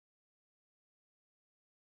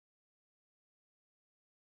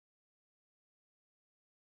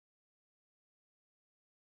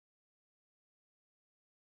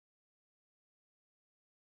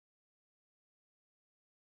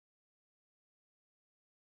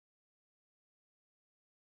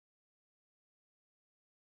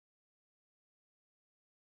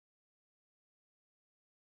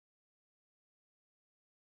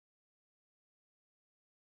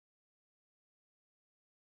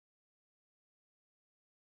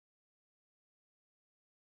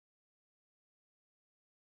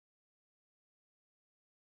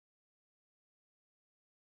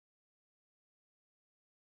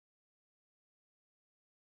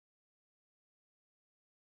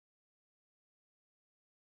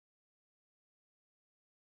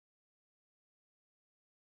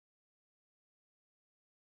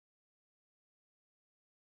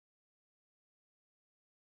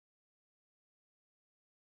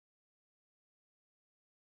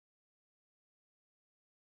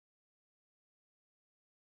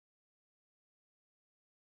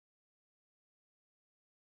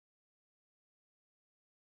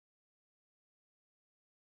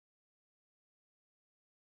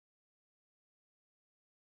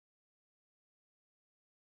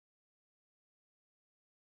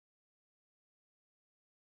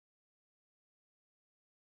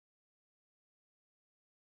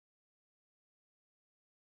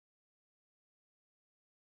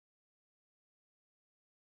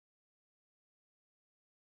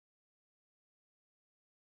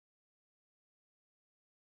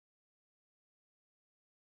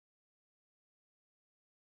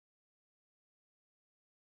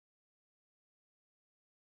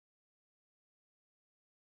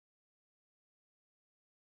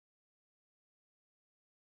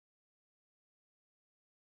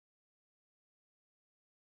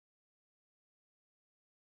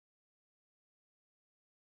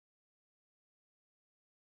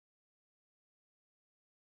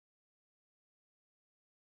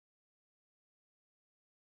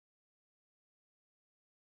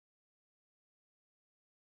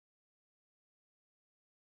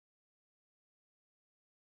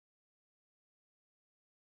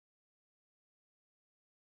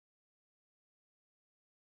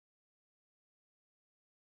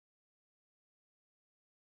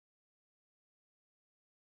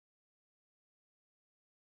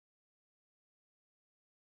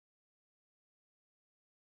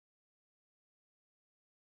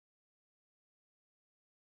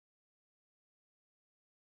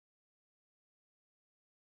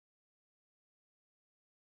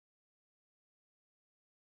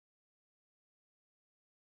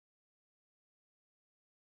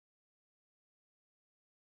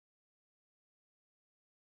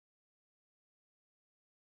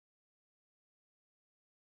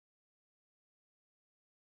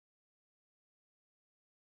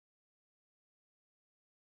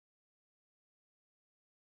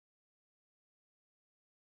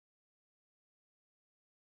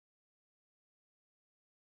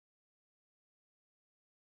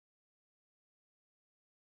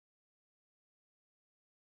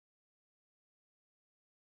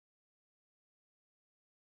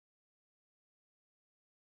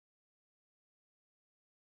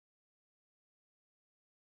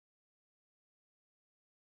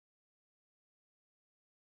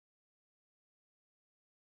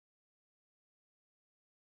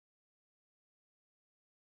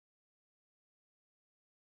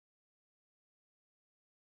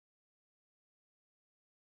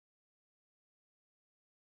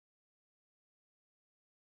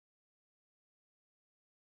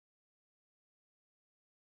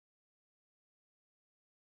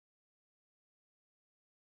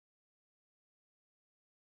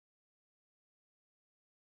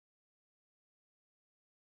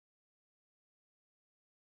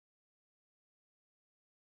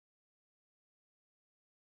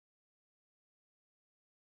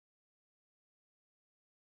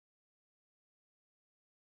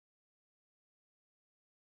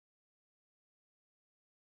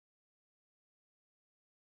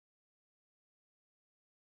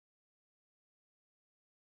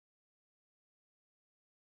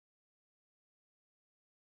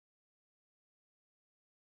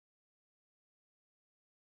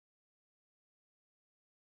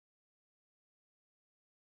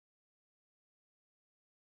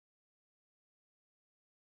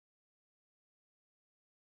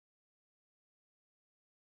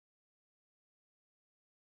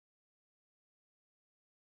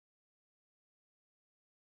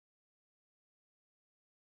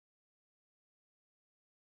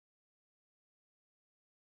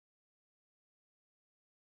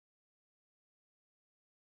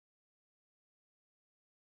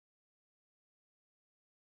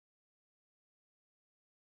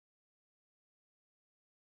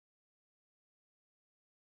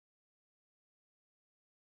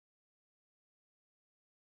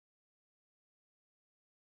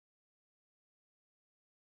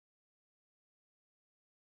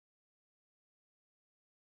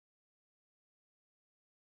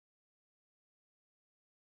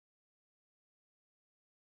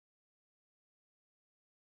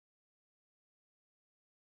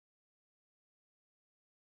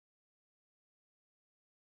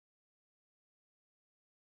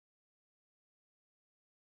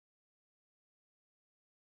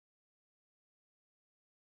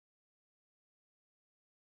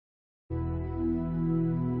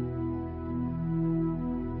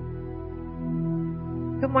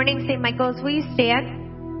Good morning, St. Michael's. Will you stand?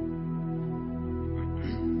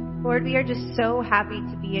 Lord, we are just so happy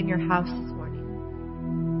to be in your house this morning.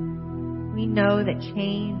 We know that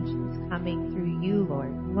change is coming through you,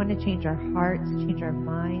 Lord. We want to change our hearts, change our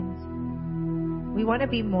minds. We want to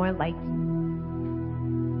be more like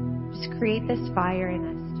you. Just create this fire in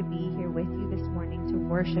us to be here with you this morning to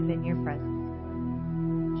worship in your presence, Lord.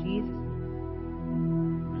 In Jesus' name.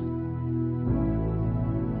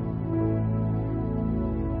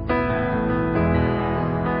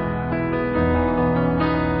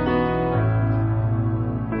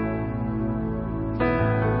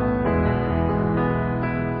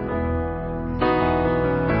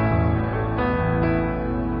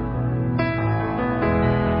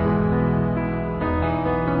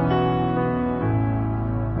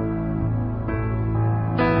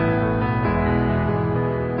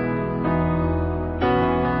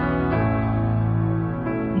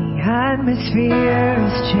 Atmosphere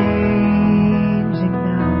is changing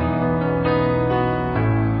now.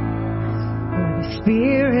 For the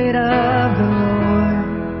Spirit of the Lord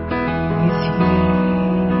is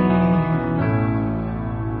here.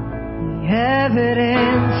 The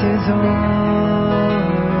evidence is all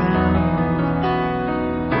around.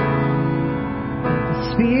 The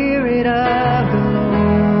Spirit of the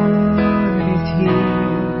Lord is here.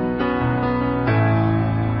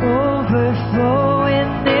 Overflow.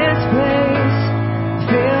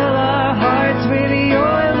 Fill our hearts with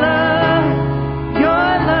your love. Your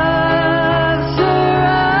love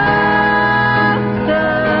surrounds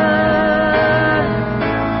us.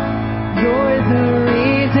 You're the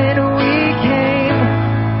reason we came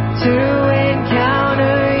to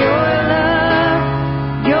encounter your love.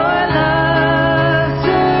 Your love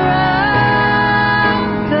surrounds us.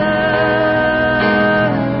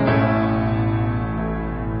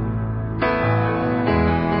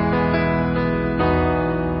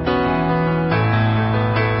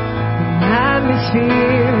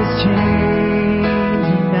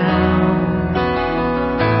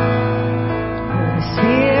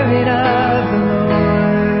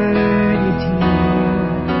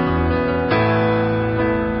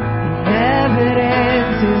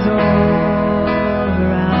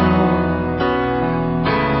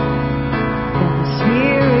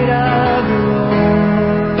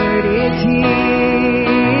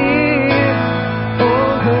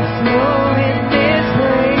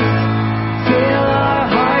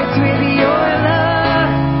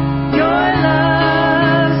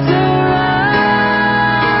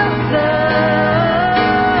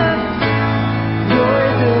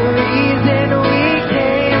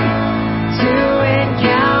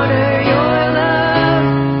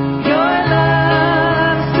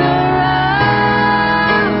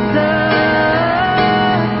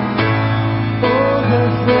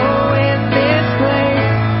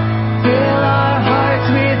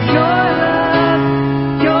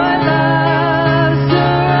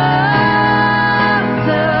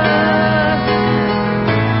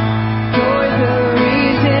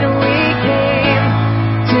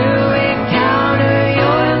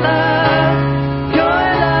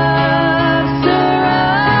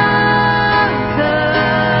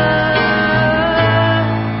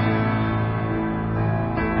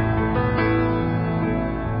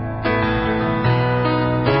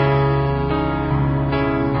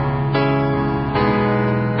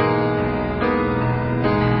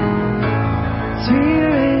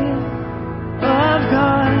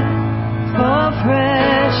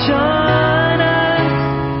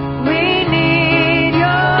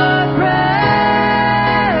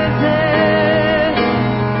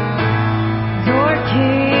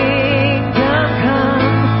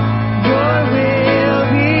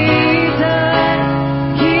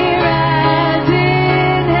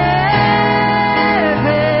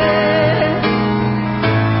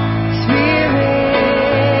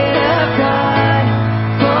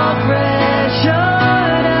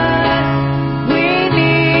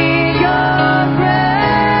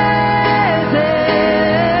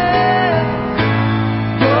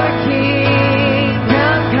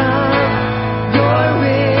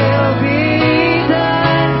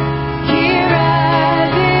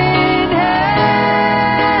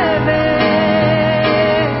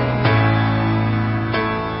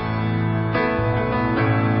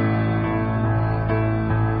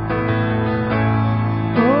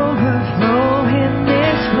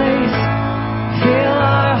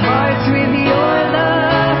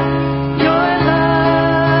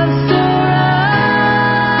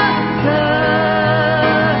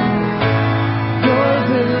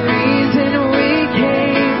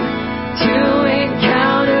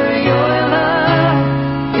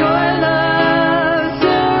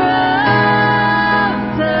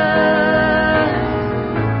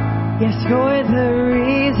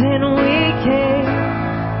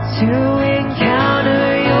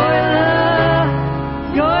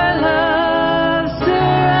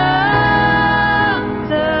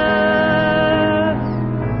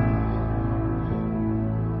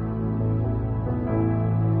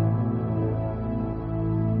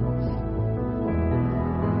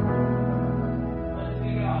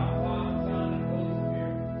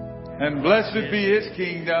 and blessed be his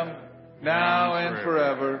kingdom, now and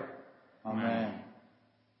forever. Amen.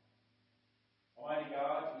 Almighty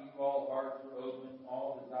God, to you all hearts are open,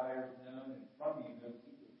 all desires known, and from you no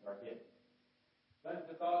secrets are hidden. Cleanse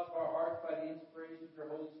the thoughts of our hearts by the inspiration of your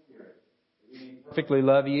Holy Spirit, that we may perfectly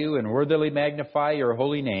love you and worthily magnify your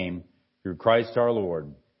holy name through Christ our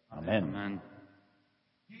Lord. Amen. Amen.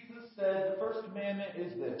 Jesus said, the first commandment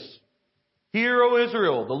is this: Hear, O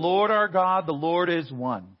Israel, the Lord our God, the Lord is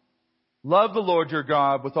one. Love the Lord your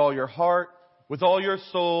God with all your heart, with all your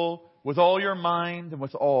soul, with all your mind, and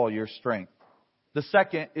with all your strength. The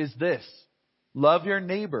second is this: love your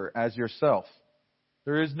neighbor as yourself.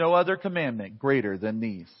 There is no other commandment greater than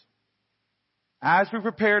these. As we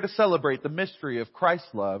prepare to celebrate the mystery of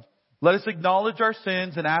Christ's love, let us acknowledge our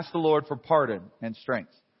sins and ask the Lord for pardon and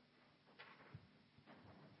strength.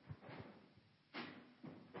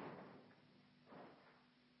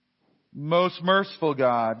 Most merciful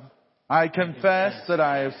God, I confess that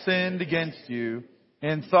I have sinned against you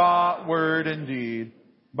in thought, word, and deed,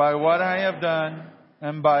 by what I have done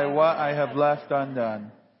and by what I have left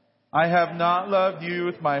undone. I have not loved you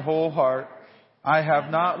with my whole heart. I have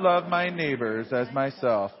not loved my neighbors as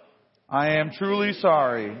myself. I am truly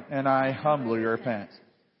sorry, and I humbly repent.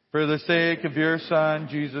 For the sake of your Son,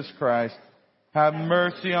 Jesus Christ, have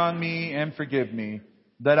mercy on me and forgive me,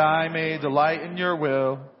 that I may delight in your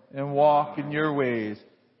will and walk in your ways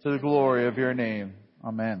to the glory of your name.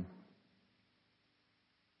 Amen.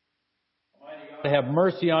 have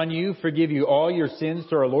mercy on you, forgive you all your sins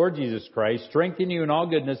through our Lord Jesus Christ, strengthen you in all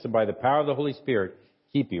goodness, and by the power of the Holy Spirit,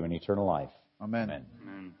 keep you in eternal life. Amen.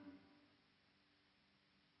 Amen.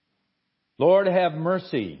 Lord, have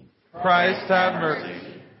mercy. Christ, have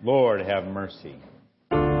mercy. Lord, have mercy.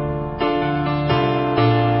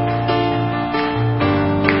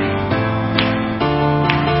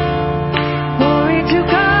 Glory to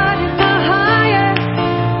God in the highest,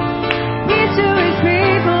 peace to his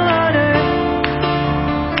people on earth.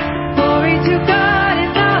 Glory to God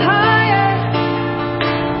in the highest,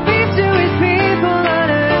 peace to his people on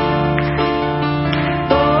earth.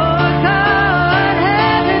 Lord God,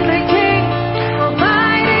 heavenly King,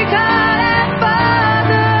 Almighty God and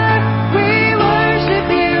Father, we worship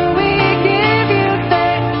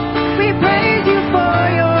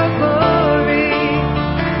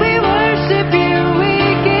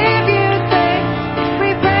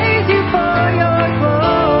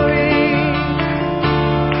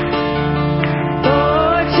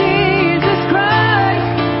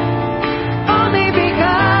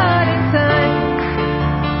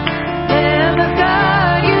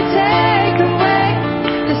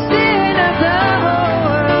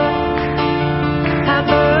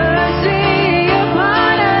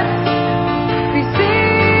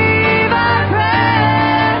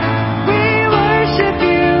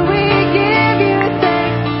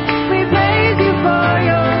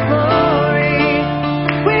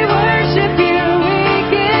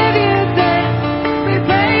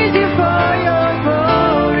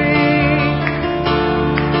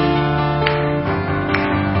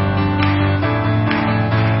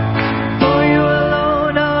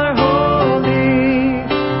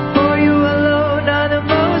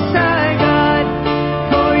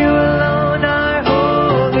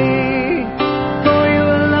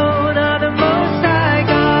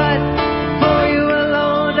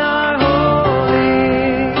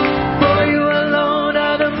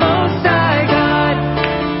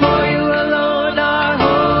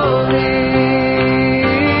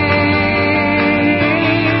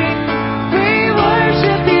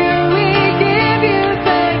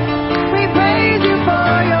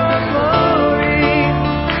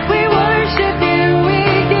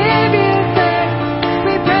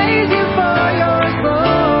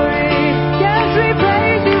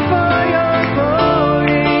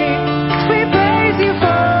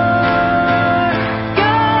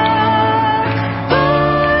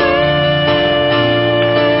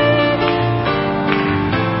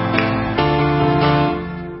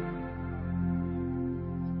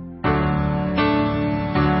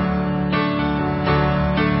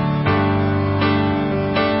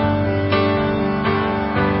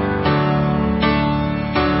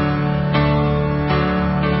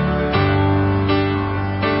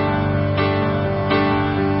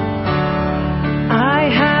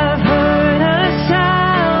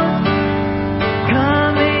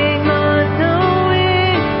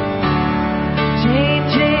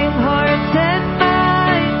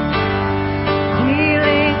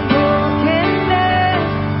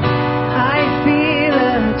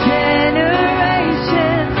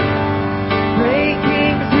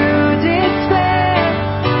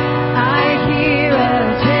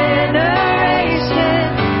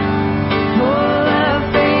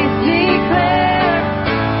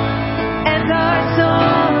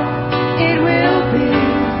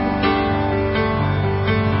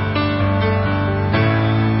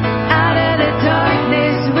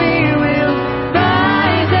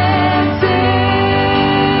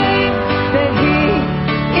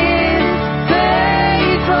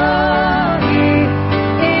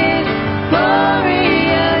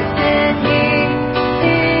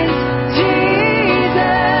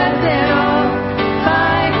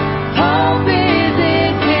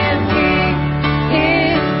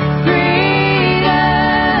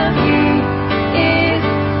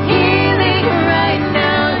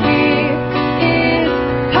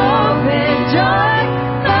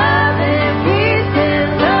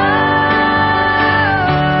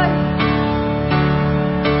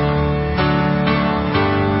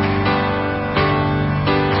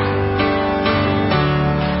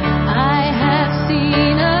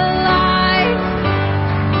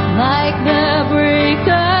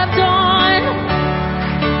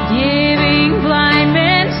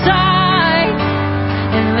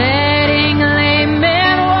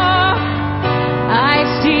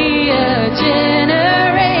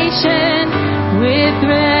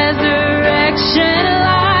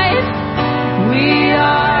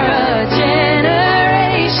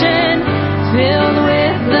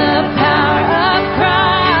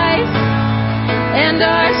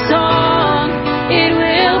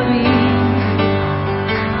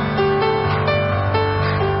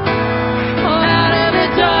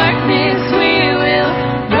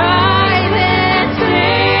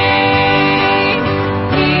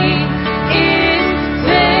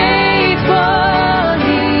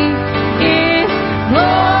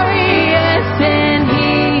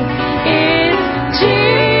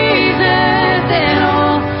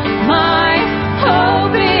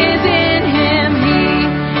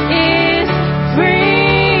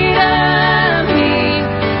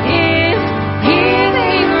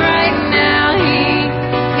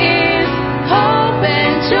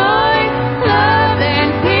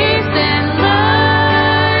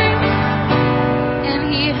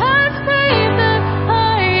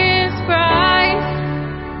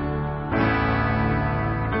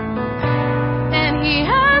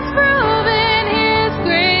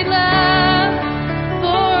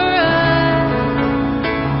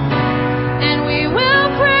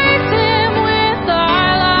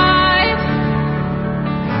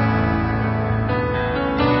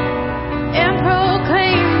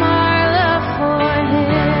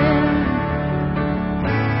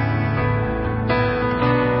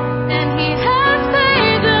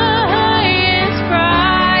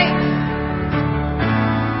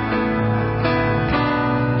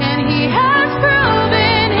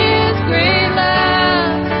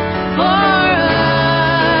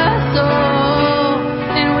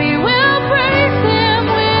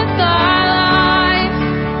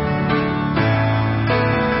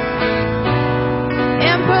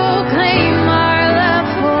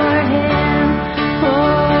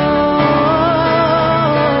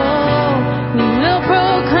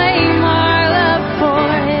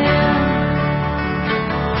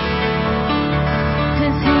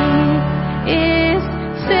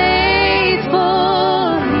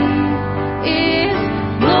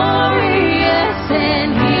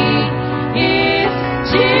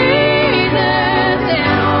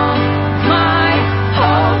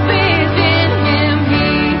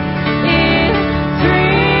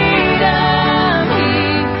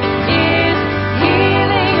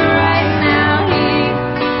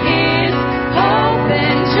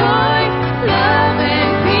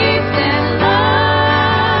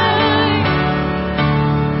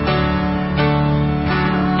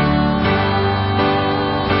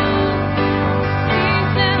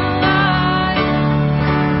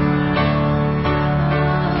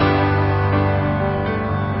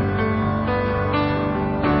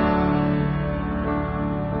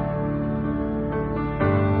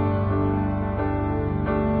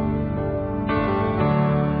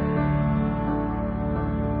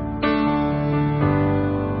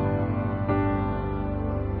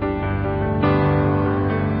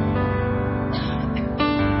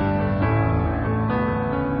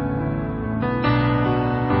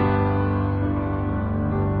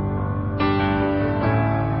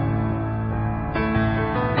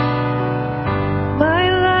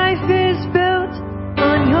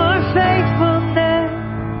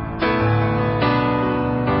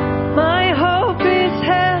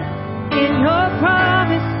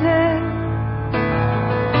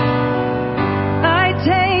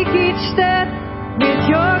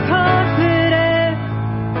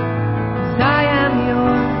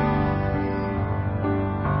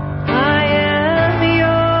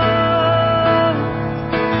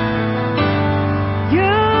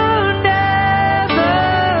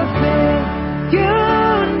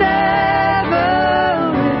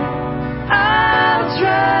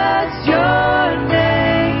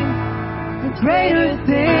the greater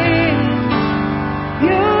things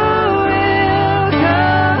you will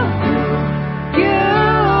come through. You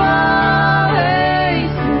always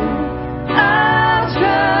do. I'll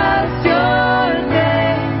trust your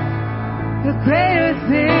name, the greater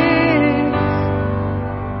things.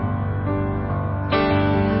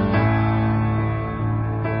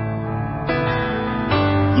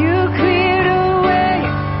 You cleared a way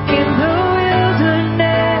in the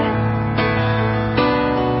wilderness.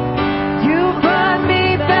 You brought me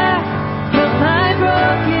back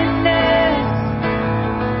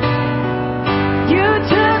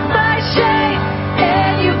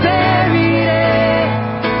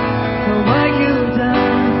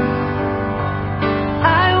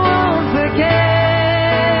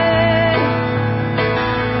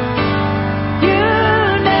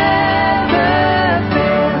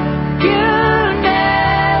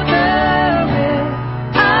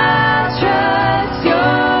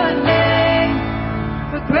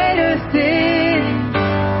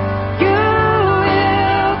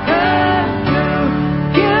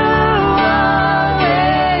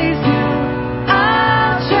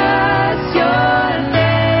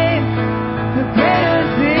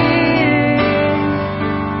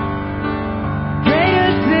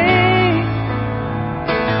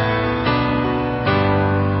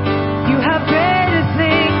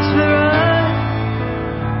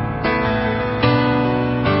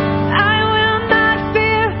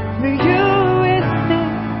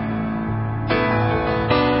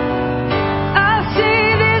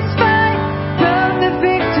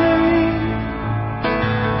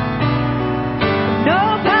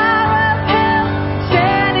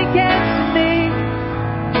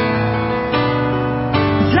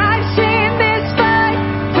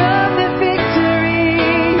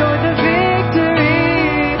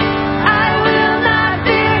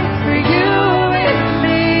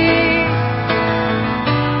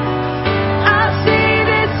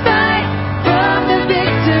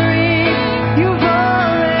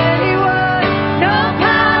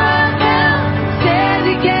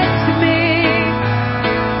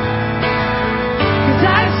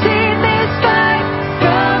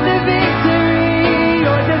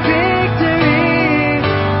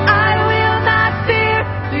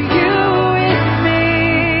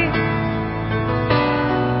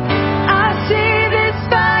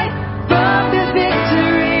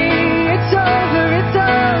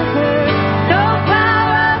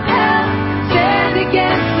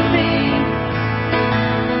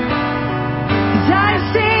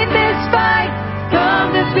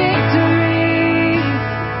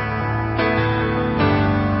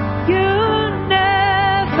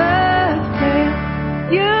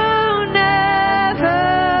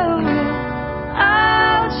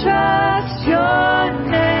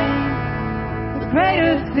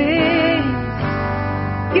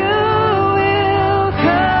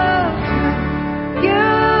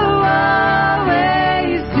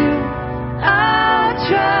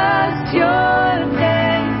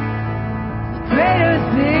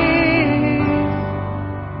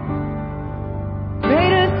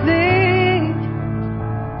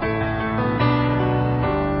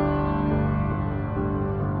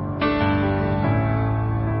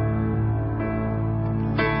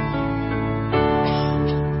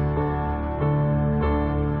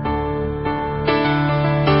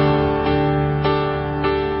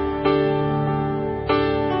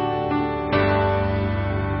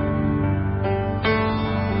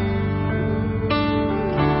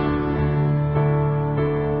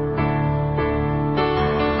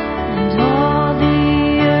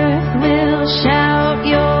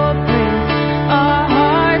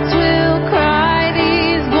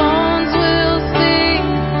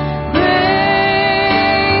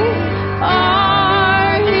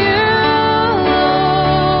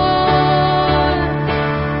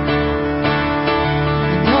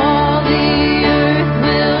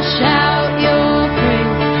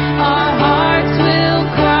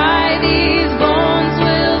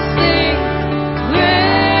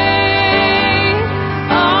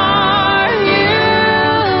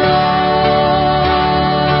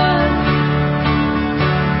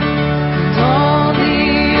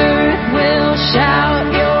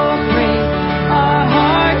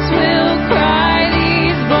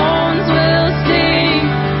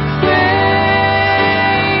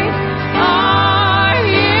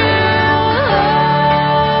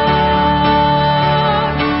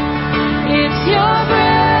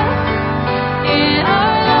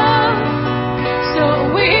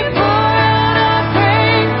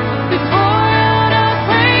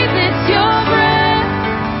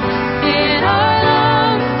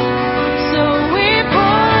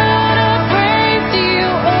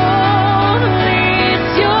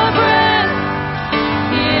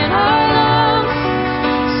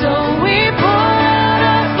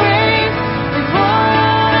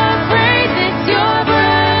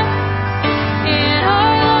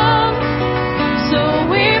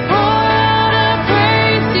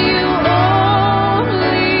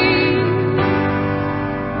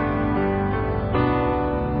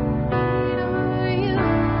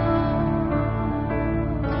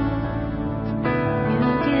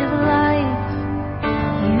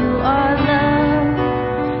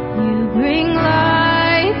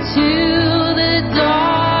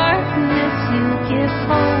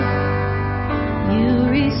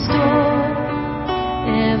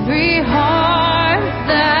heart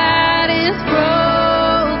that is broken.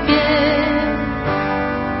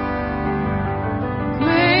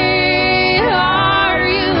 Great are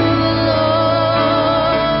you, Lord.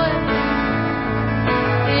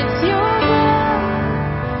 It's your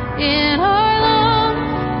breath in our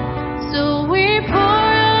lungs, so we pour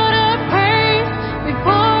out our praise. We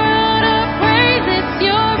pour out our praise. It's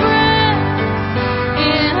your breath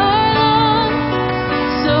in our lungs,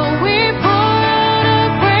 so we pour out our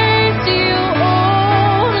praise to you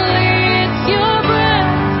only. It's your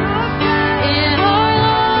breath in our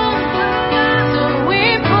lungs, so we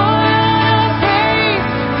pour out our praise.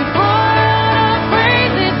 We pour out our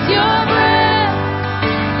praise. It's your breath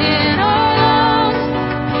in our lungs,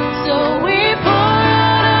 so we pour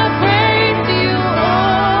out our praise to you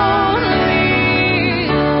only,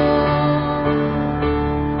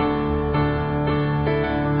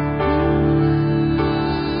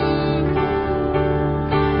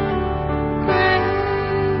 Great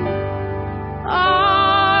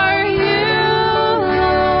are you,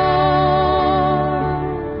 Lord,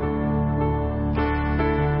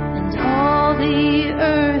 and all the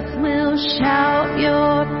earth will shout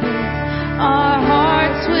your praise. Our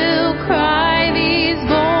hearts will cry, these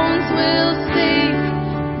bones will sing.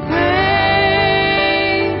 Great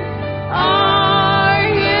are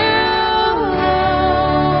you, Lord.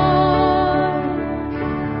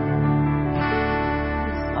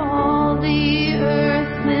 All the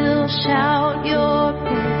earth will shout your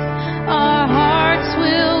praise. Our hearts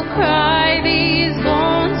will cry, these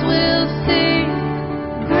bones will sing.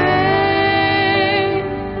 Great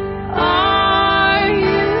are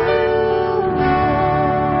you, Lord.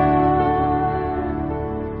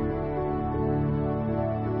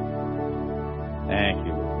 Thank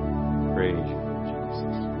you. Praise you,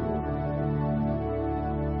 Jesus.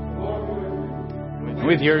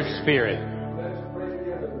 With your spirit. Let's pray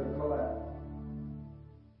together with collapse.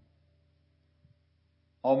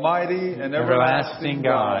 Almighty and everlasting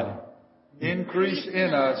God, increase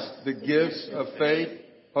in us the gifts of faith,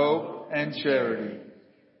 hope, and charity,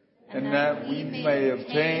 and that we may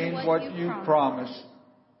obtain what you promised.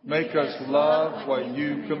 Make us love what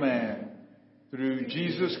you command. Through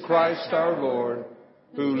Jesus Christ our Lord,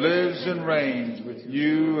 who lives and reigns with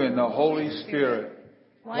you in the Holy Spirit,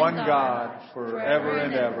 one God, forever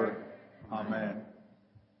and ever. Amen.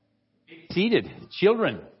 Seated.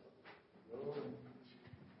 Children.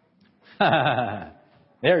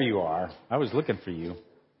 There you are. I was looking for you.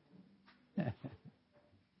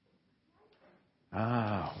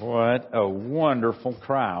 What a wonderful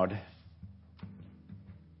crowd.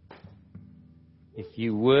 If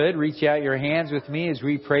you would, reach out your hands with me as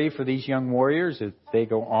we pray for these young warriors as they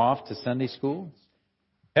go off to Sunday school.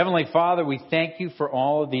 Heavenly Father, we thank you for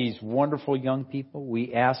all of these wonderful young people.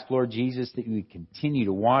 We ask, Lord Jesus, that you would continue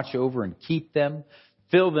to watch over and keep them.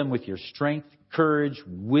 Fill them with your strength, courage,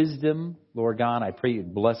 wisdom. Lord God, I pray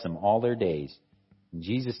you'd bless them all their days. In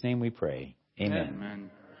Jesus' name we pray. Amen. Amen.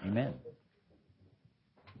 Amen.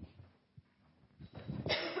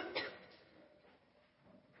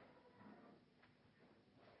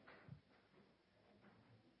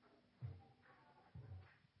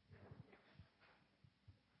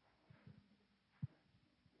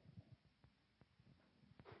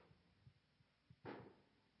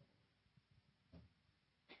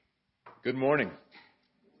 Good morning.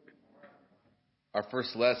 Our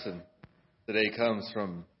first lesson today comes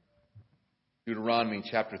from Deuteronomy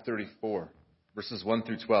chapter 34, verses 1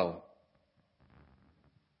 through 12.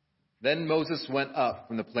 Then Moses went up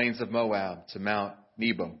from the plains of Moab to Mount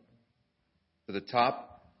Nebo, to the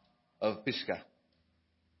top of Pisgah,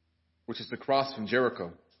 which is across from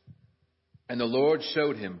Jericho. And the Lord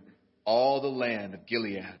showed him all the land of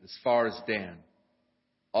Gilead as far as Dan,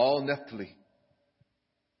 all Naphtali,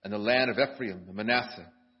 and the land of Ephraim and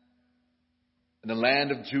Manasseh, and the land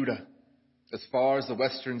of Judah, as far as the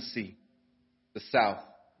western sea, the south,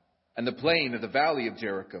 and the plain of the valley of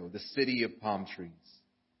Jericho, the city of palm trees,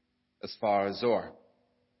 as far as Zoar.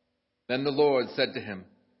 Then the Lord said to him,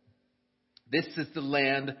 "This is the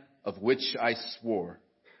land of which I swore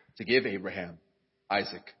to give Abraham,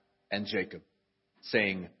 Isaac, and Jacob,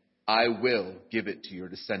 saying, I will give it to your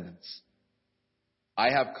descendants. I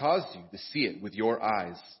have caused you to see it with your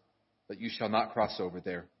eyes, but you shall not cross over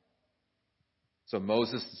there." So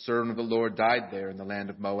Moses, the servant of the Lord, died there in the land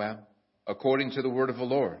of Moab, according to the word of the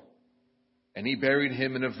Lord. And he buried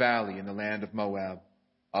him in a valley in the land of Moab,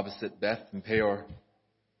 opposite Beth and Peor.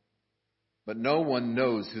 But no one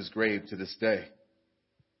knows his grave to this day.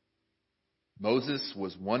 Moses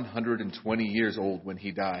was 120 years old when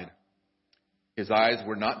he died. His eyes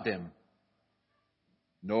were not dim,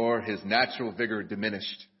 nor his natural vigor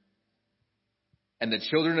diminished. And the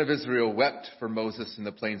children of Israel wept for Moses in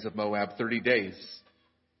the plains of Moab 30 days.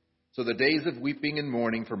 So the days of weeping and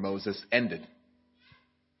mourning for Moses ended.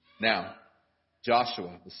 Now,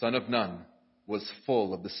 Joshua, the son of Nun, was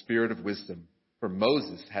full of the spirit of wisdom, for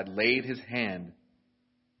Moses had laid his hands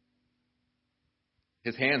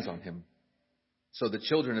on him. So the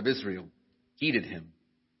children of Israel heeded him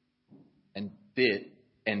and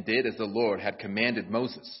did as the Lord had commanded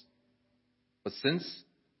Moses. But since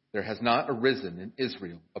there has not arisen in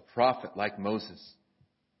Israel a prophet like Moses,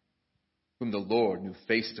 whom the Lord knew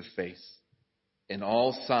face to face, in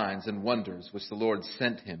all signs and wonders which the Lord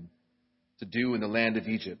sent him to do in the land of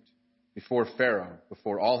Egypt, before Pharaoh,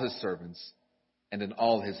 before all his servants, and in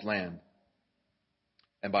all his land,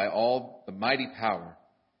 and by all the mighty power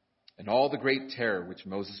and all the great terror which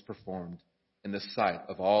Moses performed in the sight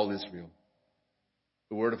of all Israel.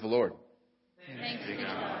 The word of the Lord. Thanks be to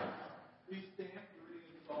God. Please stand for reading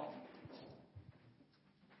of the psalm.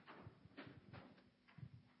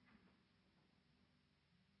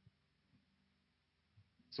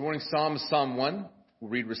 This morning's psalm is Psalm 1. We'll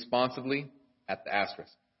read responsively at the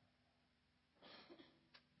asterisk.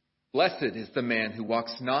 Blessed is the man who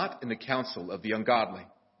walks not in the counsel of the ungodly,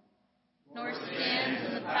 Nor stands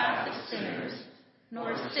in the path of sinners,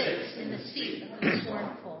 nor sits in the seat of the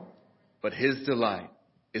scornful. but his delight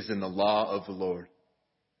is in the law of the Lord.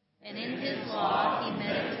 And in his law he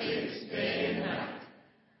meditates day and night.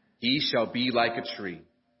 He shall be like a tree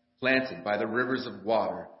planted by the rivers of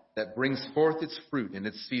water that brings forth its fruit in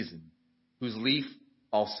its season, whose leaf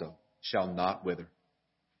also shall not wither.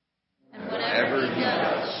 And whatever he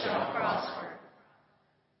does shall prosper.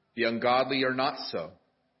 The ungodly are not so,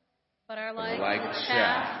 But are like the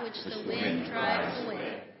chaff which the wind drives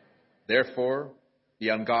away. Therefore, the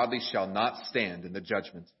ungodly shall not stand in the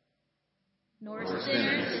judgment, Nor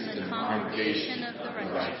sinners in the congregation of the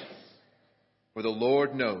righteous. for the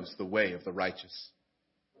Lord knows the way of the righteous.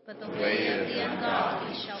 But the way of the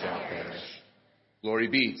ungodly shall perish. Glory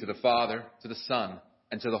be to the Father, to the Son,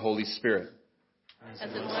 and to the Holy Spirit. As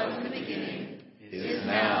it was in the beginning, Is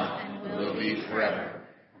now, and will be forever.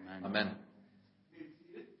 Amen.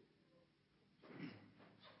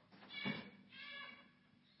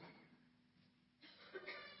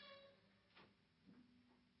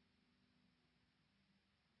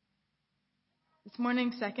 This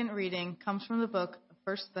morning's second reading comes from the book of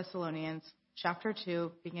 1 Thessalonians, chapter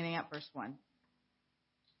 2, beginning at verse 1.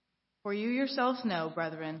 For you yourselves know,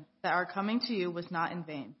 brethren, that our coming to you was not in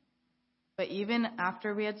vain. But even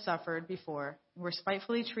after we had suffered before and were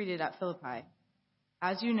spitefully treated at Philippi,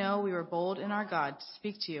 as you know, we were bold in our God to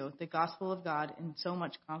speak to you the gospel of God in so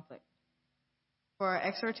much conflict. For our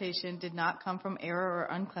exhortation did not come from error or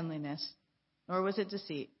uncleanliness, nor was it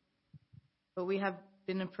deceit. But we have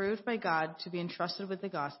been approved by God to be entrusted with the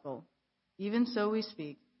gospel. Even so we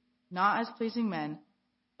speak, not as pleasing men,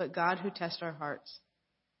 but God who tests our hearts.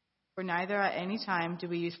 For neither at any time do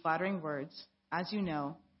we use flattering words, as you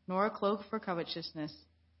know, nor a cloak for covetousness.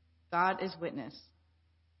 God is witness.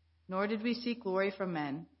 Nor did we seek glory from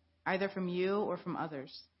men, either from you or from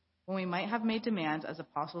others, when we might have made demands as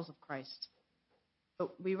apostles of Christ.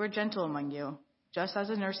 But we were gentle among you, just as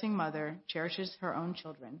a nursing mother cherishes her own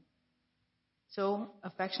children. So,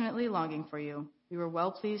 affectionately longing for you, we were well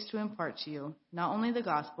pleased to impart to you not only the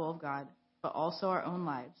gospel of God, but also our own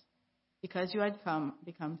lives, because you had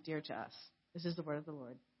become dear to us. This is the word of the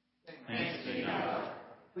Lord. Thanks be to God.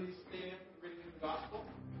 Please stand for the reading of the gospel.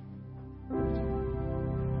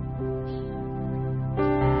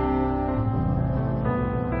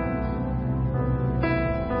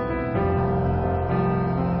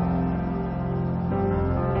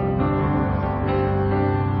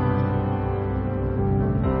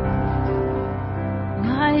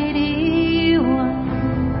 Mighty One,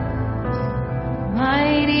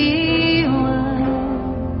 Mighty One,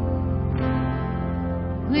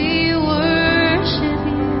 we worship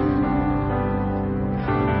you.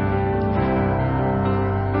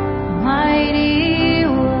 Mighty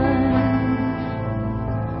One,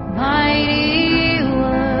 Mighty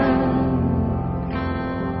One,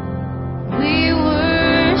 we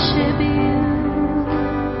worship you.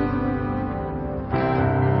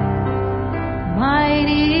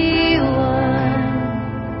 Mighty One,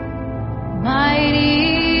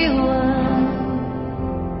 Mighty One,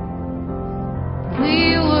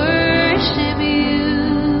 we worship you.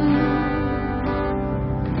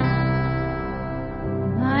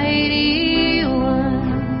 Mighty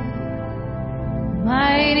One,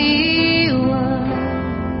 Mighty One,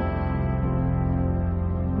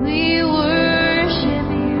 we worship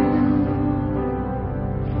you.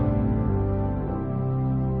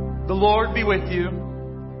 The Lord be with you.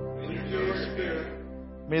 And with your spirit.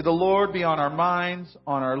 May the Lord be on our minds,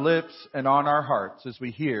 on our lips, and on our hearts as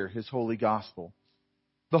we hear His holy gospel.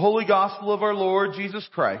 The holy gospel of our Lord Jesus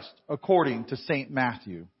Christ, according to St.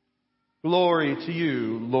 Matthew. Glory to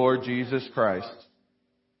you, Lord Jesus Christ.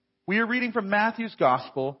 We are reading from Matthew's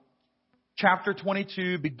Gospel, chapter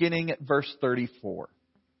 22, beginning at verse 34.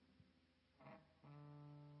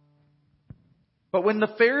 But when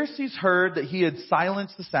the Pharisees heard that he had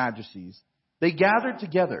silenced the Sadducees, they gathered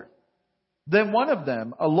together. Then one of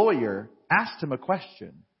them, a lawyer, asked him a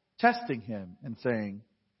question, testing him and saying,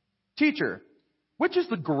 "Teacher, which is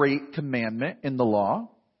the great commandment in the law?"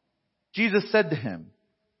 Jesus said to him,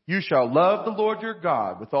 "You shall love the Lord your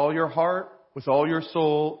God with all your heart, with all your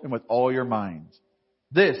soul, and with all your mind.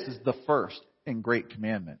 This is the first and great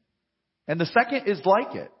commandment. And the second is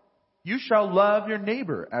like it. You shall love your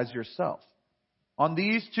neighbor as yourself. On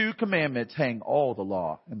these two commandments hang all the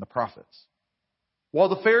law and the prophets." While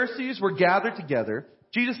the Pharisees were gathered together,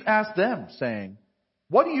 Jesus asked them, saying,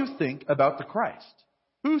 "What do you think about the Christ?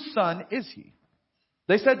 Whose son is he?"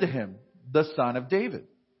 They said to him, "The son of David."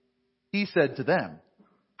 He said to them,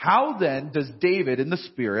 "How then does David in the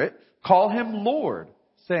Spirit call him Lord,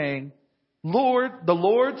 saying, the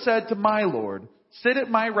Lord said to my Lord, 'Sit at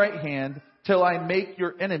my right hand till I make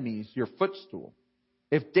your enemies your footstool.'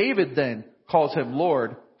 If David then calls him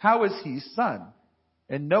Lord, how is he son?"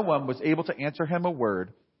 And no one was able to answer him a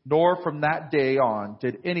word, nor from that day on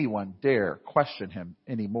did anyone dare question him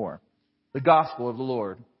anymore. The Gospel of the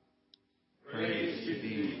Lord. Praise to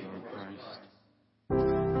thee, Lord Christ.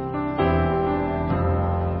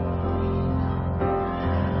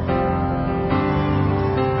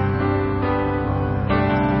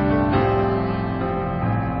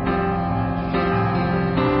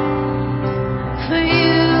 For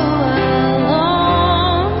you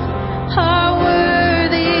alone are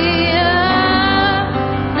worthy of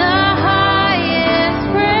the highest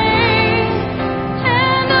praise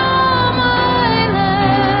and all my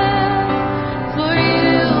love. For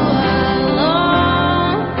you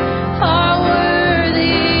alone are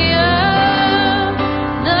worthy of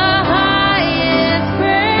the highest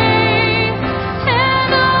praise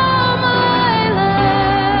and all my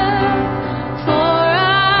love. For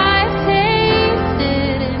I've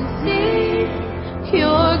tasted and seen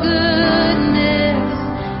your goodness,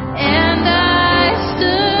 and I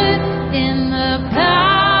stood in the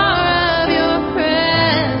power of your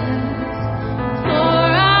presence. For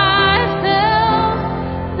I felt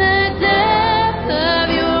the depth of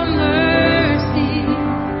your mercy.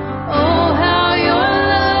 Oh, how your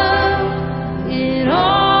love, it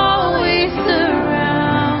always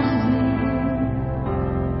surrounds me.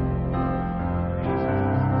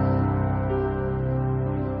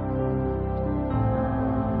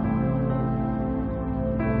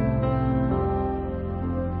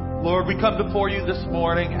 Lord, we come before you this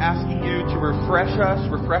morning asking you to refresh us,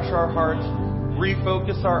 refresh our hearts,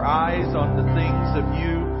 refocus our eyes on the things of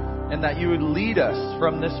you, and that you would lead us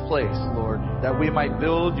from this place, Lord, that we might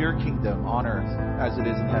build your kingdom on earth as it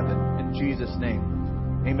is in heaven. In Jesus'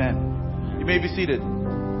 name, amen. You may be seated.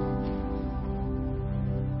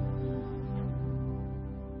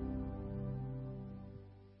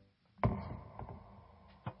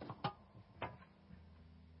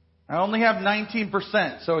 I only have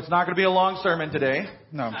 19%, so it's not going to be a long sermon today.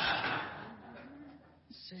 No.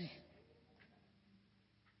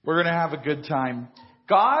 We're going to have a good time.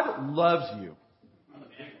 God loves you.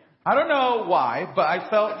 I don't know why, but I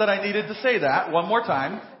felt that I needed to say that one more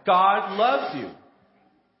time. God loves you.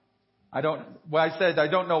 I don't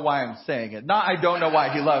know why I'm saying it. Not I don't know why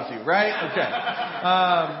He loves you, right? Okay.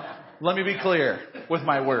 Let me be clear with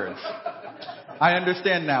my words. I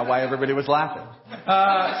understand now why everybody was laughing.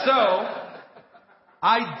 So,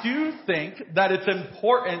 I do think that it's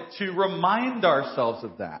important to remind ourselves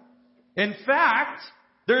of that. In fact,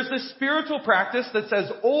 there's this spiritual practice that's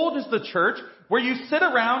as old as the church, where you sit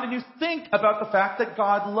around and you think about the fact that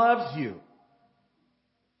God loves you.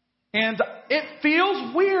 And it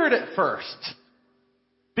feels weird at first,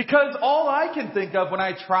 because all I can think of when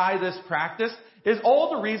I try this practice is all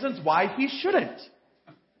the reasons why He shouldn't.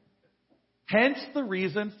 Hence the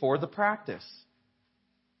reason for the practice.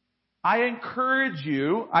 I encourage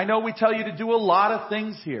you, I know we tell you to do a lot of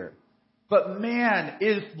things here, but man,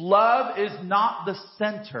 if love is not the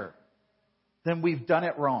center, then we've done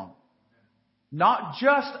it wrong. Not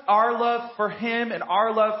just our love for Him and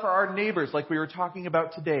our love for our neighbors like we were talking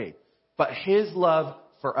about today, but His love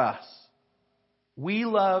for us. We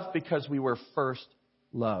love because we were first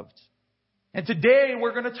loved. And today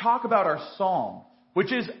we're going to talk about our psalm,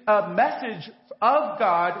 which is a message of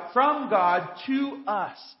God, from God to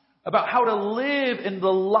us, about how to live in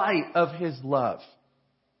the light of His love.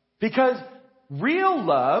 Because real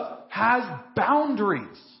love has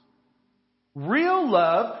boundaries. Real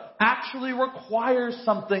love actually requires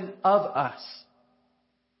something of us.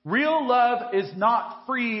 Real love is not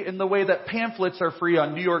free in the way that pamphlets are free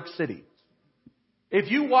on New York City. If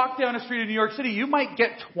you walk down a street in New York City, you might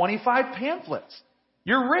get 25 pamphlets.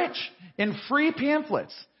 You're rich in free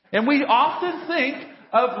pamphlets. And we often think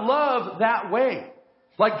of love that way.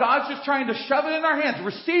 Like God's just trying to shove it in our hands.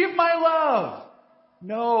 Receive my love.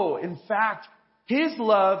 No, in fact, His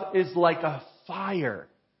love is like a fire.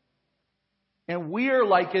 And we are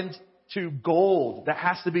likened to gold that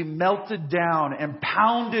has to be melted down and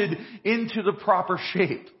pounded into the proper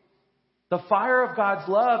shape. The fire of God's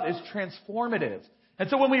love is transformative. And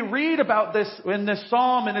so when we read about this in this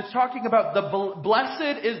psalm, and it's talking about the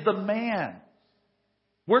blessed is the man,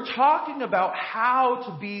 we're talking about how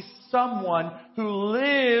to be someone who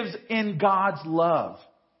lives in God's love.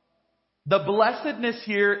 The blessedness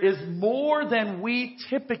here is more than we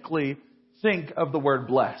typically think of the word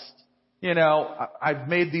blessed. You know, I've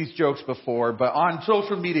made these jokes before, but on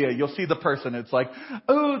social media, you'll see the person. It's like,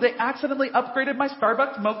 oh, they accidentally upgraded my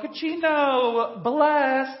Starbucks mochaccino.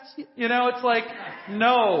 Blessed. You know, it's like,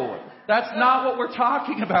 no, that's not what we're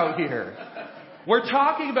talking about here. We're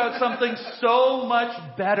talking about something so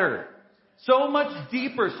much better, so much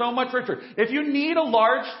deeper, so much richer. If you need a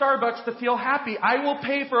large Starbucks to feel happy, I will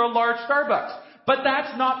pay for a large Starbucks. But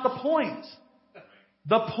that's not the point.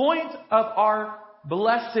 The point of our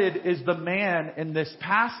blessed is the man in this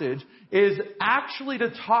passage is actually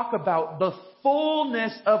to talk about the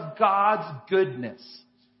fullness of God's goodness.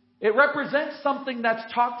 It represents something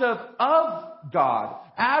that's talked of God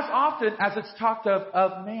as often as it's talked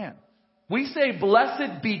of man. We say,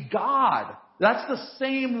 blessed be God. That's the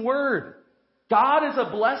same word. God is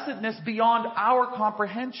a blessedness beyond our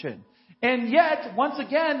comprehension. And yet, once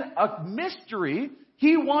again, a mystery,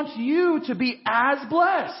 He wants you to be as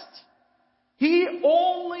blessed. He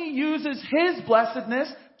only uses His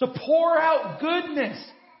blessedness to pour out goodness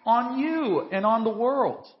on you and on the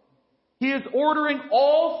world. He is ordering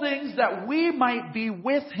all things that we might be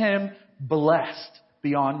with Him blessed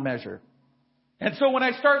beyond measure. And so when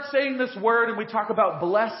I start saying this word and we talk about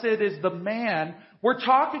blessed is the man, we're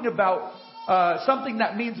talking about something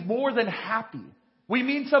that means more than happy. We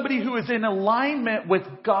mean somebody who is in alignment with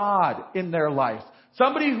God in their life.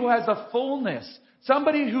 Somebody who has a fullness.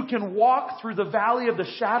 Somebody who can walk through the valley of the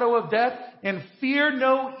shadow of death and fear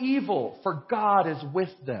no evil, for God is with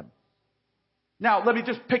them. Now, let me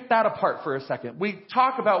just pick that apart for a second. We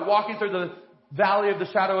talk about walking through the valley of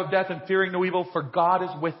the shadow of death and fearing no evil, for God is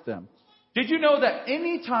with them. Did you know that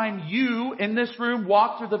anytime you in this room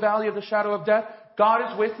walk through the valley of the shadow of death,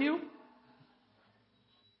 God is with you?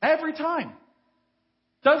 Every time.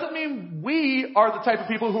 Doesn't mean we are the type of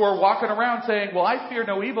people who are walking around saying, well, I fear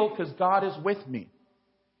no evil because God is with me.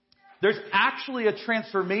 There's actually a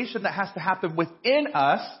transformation that has to happen within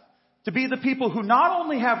us to be the people who not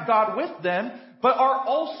only have God with them, but are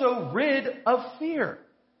also rid of fear.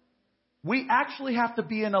 We actually have to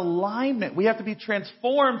be in alignment. We have to be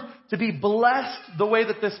transformed to be blessed the way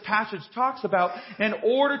that this passage talks about in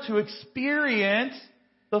order to experience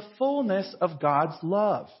the fullness of God's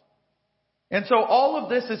love. And so all of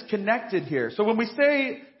this is connected here. So when we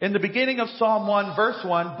say in the beginning of Psalm 1, verse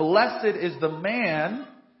 1, blessed is the man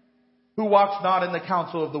who walks not in the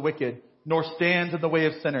counsel of the wicked, nor stands in the way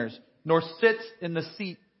of sinners, nor sits in the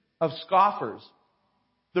seat of scoffers.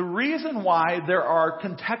 The reason why there are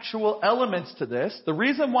contextual elements to this, the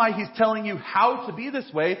reason why he's telling you how to be this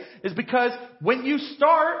way, is because when you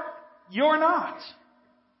start, you're not.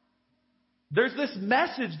 There's this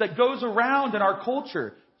message that goes around in our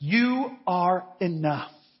culture. You are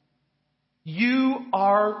enough. You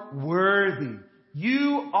are worthy.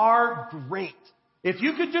 You are great. If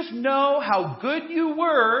you could just know how good you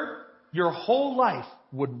were, your whole life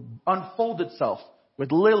would unfold itself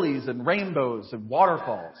with lilies and rainbows and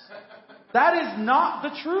waterfalls. That is not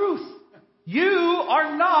the truth. You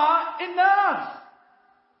are not enough.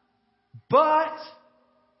 But,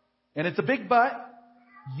 and it's a big but,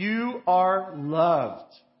 you are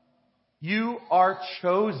loved. You are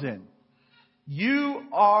chosen. You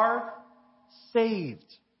are saved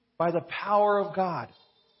by the power of God.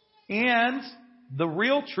 And the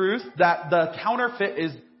real truth that the counterfeit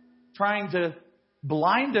is trying to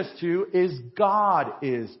blind us to is God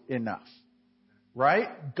is enough.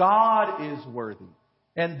 Right? God is worthy.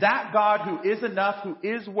 And that God who is enough, who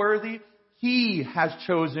is worthy, He has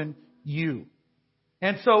chosen you.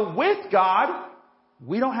 And so with God,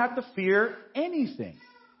 we don't have to fear anything.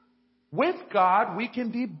 With God, we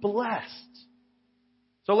can be blessed.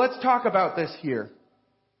 So let's talk about this here.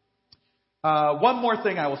 One more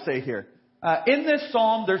thing I will say here. In this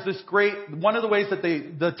psalm, there's this one of the ways that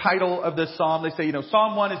the title of this psalm, they say,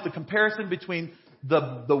 Psalm 1 is the comparison between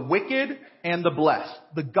the wicked and the blessed,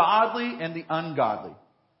 the godly and the ungodly.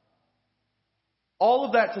 All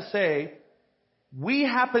of that to say, we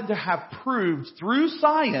happen to have proved through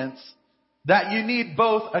science that you need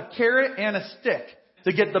both a carrot and a stick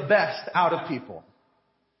to get the best out of people.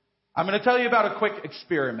 I'm going to tell you about a quick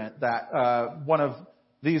experiment that one of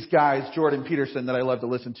these guys, Jordan Peterson, that I love to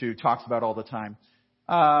listen to, talks about all the time.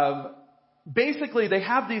 Basically, they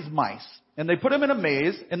have these mice, and they put them in a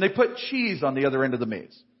maze, and they put cheese on the other end of the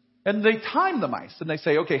maze. And they time the mice, and they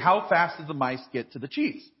say, okay, how fast does the mice get to the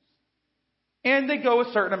cheese? And they go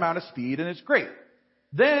a certain amount of speed, and it's great.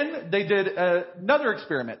 Then they did another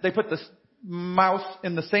experiment. They put the mouse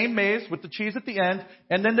in the same maze with the cheese at the end,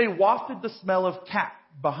 and then they wafted the smell of cat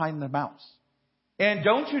behind the mouse. And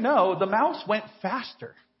don't you know, the mouse went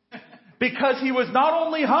faster because he was not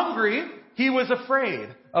only hungry, he was afraid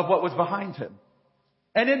of what was behind him.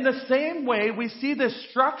 And in the same way, we see this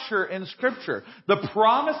structure in Scripture. The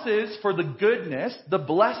promises for the goodness, the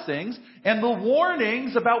blessings, and the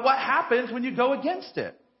warnings about what happens when you go against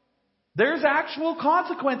it. There's actual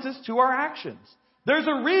consequences to our actions. There's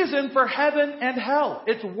a reason for heaven and hell.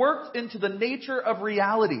 It's worked into the nature of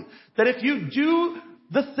reality. That if you do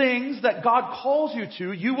the things that God calls you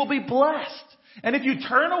to, you will be blessed. And if you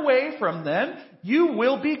turn away from them, you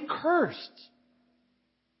will be cursed.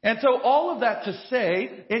 And so all of that to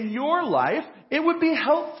say, in your life, it would be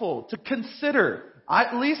helpful to consider,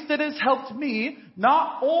 at least it has helped me,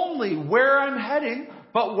 not only where I'm heading,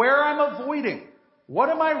 but where I'm avoiding. What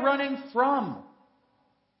am I running from?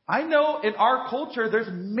 I know in our culture, there's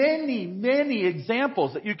many, many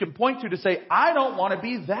examples that you can point to say, I don't want to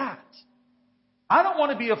be that. I don't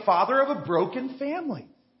want to be a father of a broken family.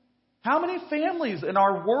 How many families in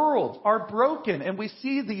our world are broken? And we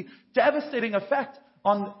see the devastating effect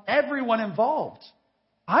on everyone involved.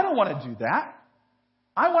 I don't want to do that.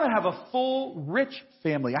 I want to have a full, rich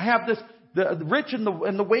family. I have the rich in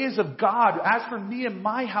the ways of God. As for me and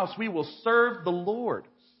my house, we will serve the Lord.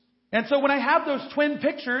 And so when I have those twin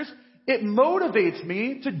pictures, it motivates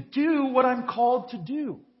me to do what I'm called to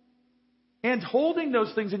do. And holding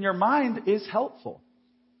those things in your mind is helpful.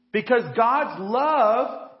 Because God's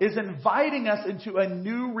love is inviting us into a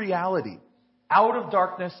new reality, out of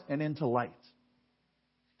darkness and into light.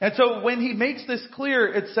 And so when he makes this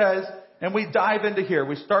clear, it says, and we dive into here,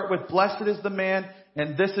 we start with blessed is the man,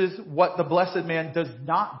 and this is what the blessed man does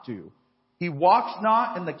not do. He walks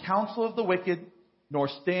not in the counsel of the wicked, nor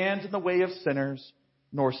stands in the way of sinners,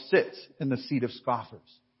 nor sits in the seat of scoffers.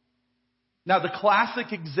 Now, the classic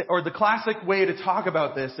way to talk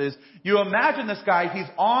about this is, you imagine this guy, he's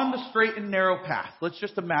on the straight and narrow path. Let's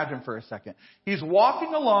just imagine for a second. He's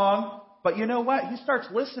walking along, but you know what? He starts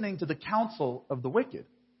listening to the counsel of the wicked.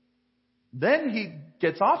 Then he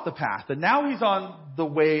gets off the path, and now he's on the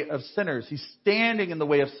way of sinners. He's standing in the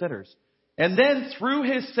way of sinners. And then through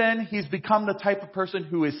his sin, he's become the type of person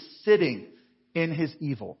who is sitting in his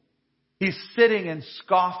evil. He's sitting and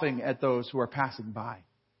scoffing at those who are passing by.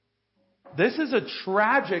 This is a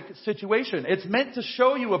tragic situation. It's meant to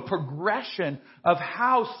show you a progression of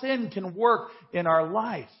how sin can work in our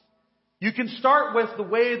life. You can start with the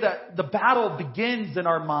way that the battle begins in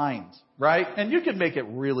our minds, right? And you can make it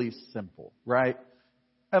really simple, right?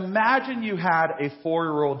 Imagine you had a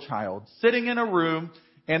 4-year-old child sitting in a room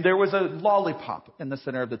and there was a lollipop in the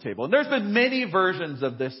center of the table. And there's been many versions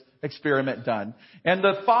of this experiment done. And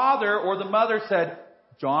the father or the mother said,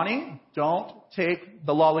 Johnny, don't take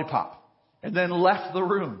the lollipop. And then left the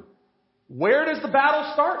room. Where does the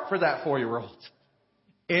battle start for that 4-year-old?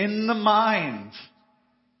 In the mind.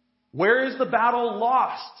 Where is the battle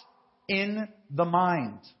lost? In the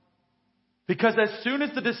mind. Because as soon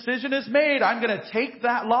as the decision is made, I'm going to take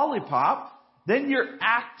that lollipop, then you're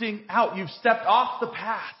acting out. You've stepped off the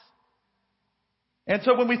path. And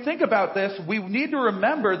so when we think about this, we need to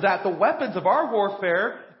remember that the weapons of our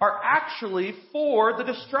warfare are actually for the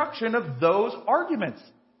destruction of those arguments.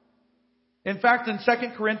 In fact, in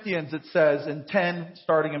 2 Corinthians it says in 10,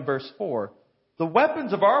 starting in verse 4, the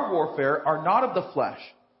weapons of our warfare are not of the flesh,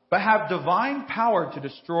 but have divine power to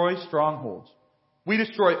destroy strongholds. We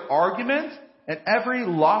destroy arguments and every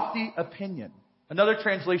lofty opinion. Another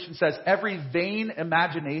translation says every vain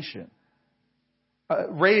imagination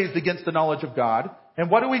raised against the knowledge of God. And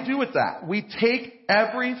what do we do with that? We take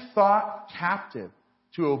every thought captive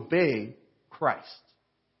to obey Christ.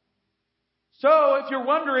 So if you're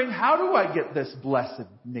wondering, how do I get this blessed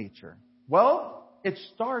nature? Well, it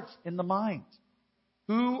starts in the mind.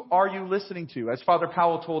 Who are you listening to? As Father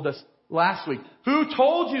Powell told us last week, who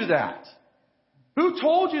told you that? Who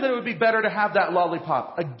told you that it would be better to have that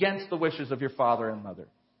lollipop against the wishes of your father and mother?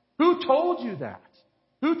 Who told you that?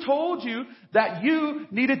 Who told you that you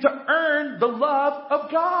needed to earn the love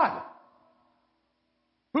of God?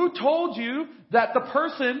 Who told you that the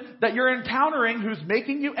person that you're encountering who's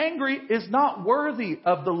making you angry is not worthy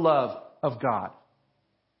of the love of God?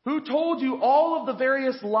 Who told you all of the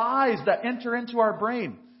various lies that enter into our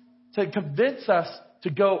brain to convince us to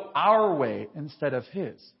go our way instead of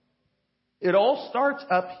His? It all starts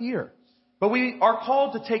up here. But we are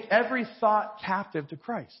called to take every thought captive to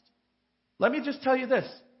Christ. Let me just tell you this.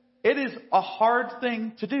 It is a hard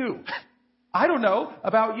thing to do. I don't know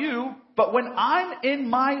about you, but when I'm in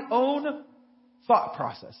my own thought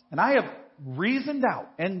process and I have reasoned out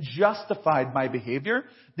and justified my behavior,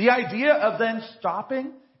 the idea of then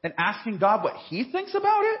stopping and asking God what He thinks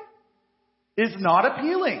about it is not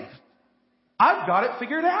appealing. I've got it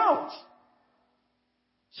figured out.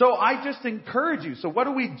 So I just encourage you. So what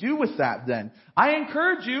do we do with that then? I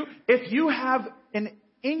encourage you, if you have an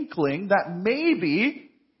inkling that maybe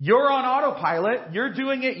you're on autopilot, you're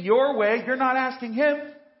doing it your way, you're not asking Him,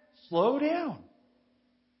 slow down.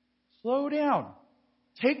 Slow down.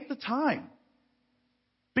 Take the time.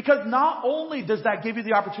 Because not only does that give you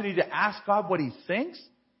the opportunity to ask God what He thinks,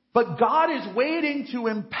 but God is waiting to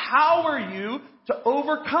empower you to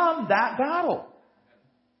overcome that battle.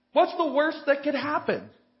 What's the worst that could happen?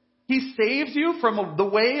 He saves you from the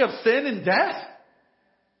way of sin and death?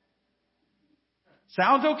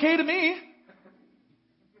 Sounds okay to me.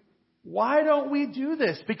 Why don't we do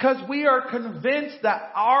this? Because we are convinced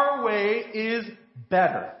that our way is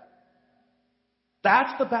better.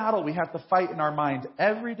 That's the battle we have to fight in our minds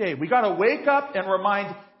every day. We got to wake up and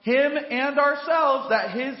remind Him and ourselves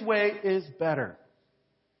that His way is better.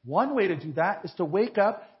 One way to do that is to wake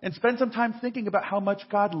up and spend some time thinking about how much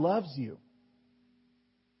God loves you.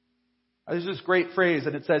 There's this great phrase,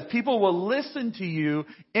 and it says, people will listen to you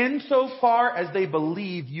insofar as they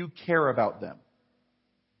believe you care about them.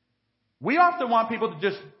 We often want people to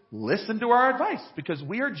just listen to our advice because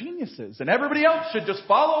we are geniuses, and everybody else should just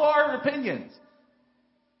follow our opinions.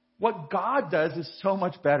 What God does is so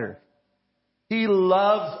much better. He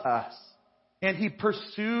loves us, and He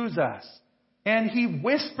pursues us, and He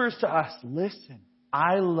whispers to us, listen,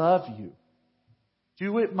 I love you.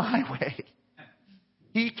 Do it my way.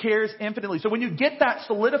 He cares infinitely. So when you get that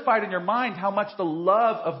solidified in your mind, how much the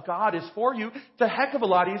love of God is for you, it's a heck of a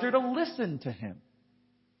lot easier to listen to Him.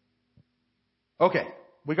 Okay,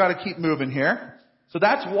 we got to keep moving here. So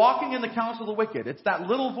that's walking in the counsel of the wicked. It's that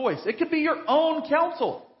little voice. It could be your own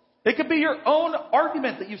counsel. It could be your own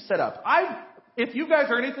argument that you've set up. If you guys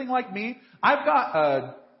are anything like me, I've got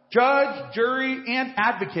a judge, jury, and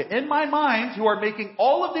advocate in my mind who are making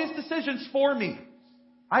all of these decisions for me.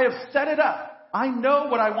 I have set it up. I know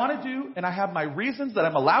what I want to do, and I have my reasons that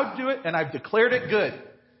I'm allowed to do it, and I've declared it good.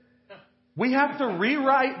 We have to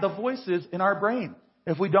rewrite the voices in our brain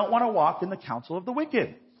if we don't want to walk in the counsel of the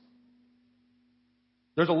wicked.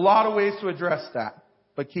 There's a lot of ways to address that,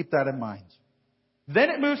 but keep that in mind. Then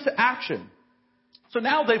it moves to action. So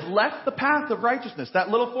now they've left the path of righteousness. That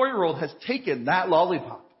little 4-year-old has taken that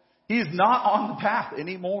lollipop. He's not on the path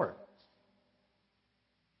anymore.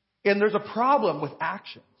 And there's a problem with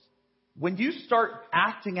actions. When you start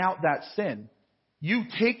acting out that sin, you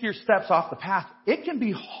take your steps off the path. It can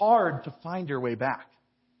be hard to find your way back.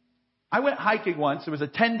 I went hiking once. It was a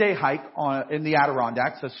 10-day hike in the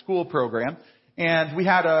Adirondacks, a school program. And we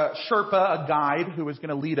had a Sherpa, a guide, who was going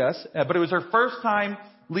to lead us. But it was her first time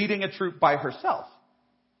leading a troop by herself.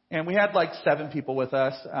 And we had like 7 people with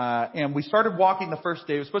us. And we started walking the first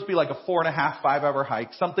day. It was supposed to be like a 4.5, 5-hour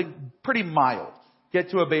hike, something pretty mild.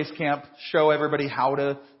 Get to a base camp, show everybody how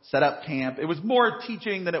to set up camp. It was more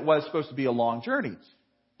teaching than it was supposed to be a long journey.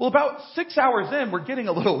 Well, about 6 hours in, we're getting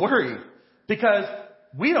a little worried because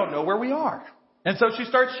we don't know where we are. And so she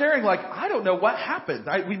starts sharing like, I don't know what happened.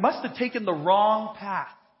 We must have taken the wrong path.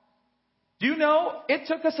 Do you know it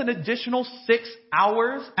took us an additional 6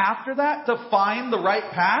 hours after that to find the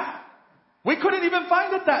right path? We couldn't even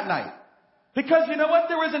find it that night. Because you know what?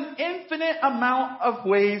 There was an infinite amount of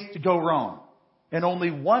ways to go wrong. And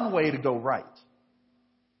only one way to go right.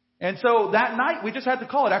 And so that night, we just had to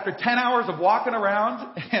call it. After 10 hours of walking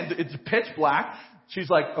around, and it's pitch black, she's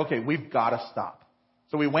like, okay, we've got to stop.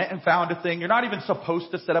 So we went and found a thing. You're not even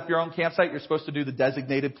supposed to set up your own campsite. You're supposed to do the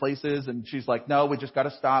designated places. And she's like, no, we just got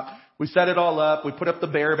to stop. We set it all up. We put up the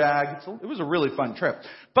bear bag. It was a really fun trip.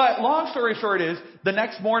 But long story short is, the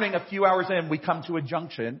next morning, a few hours in, we come to a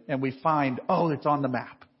junction, and we find, oh, it's on the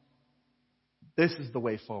map. This is the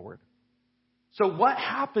way forward. So what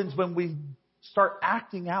happens when we start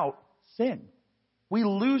acting out sin? we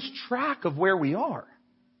lose track of where we are.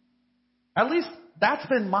 At least that's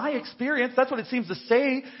been my experience. That's what it seems to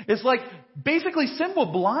say. Is like, basically sin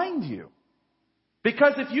will blind you.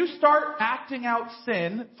 Because if you start acting out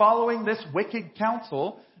sin, following this wicked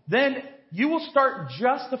counsel, then you will start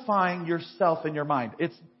justifying yourself in your mind.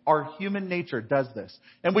 It's our human nature does this.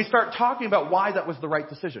 And we start talking about why that was the right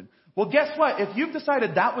decision. Well, guess what? If you've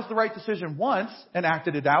decided that was the right decision once and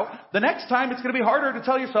acted it out, the next time it's going to be harder to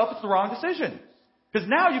tell yourself it's the wrong decision. Because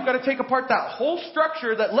now you've got to take apart that whole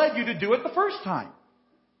structure that led you to do it the first time.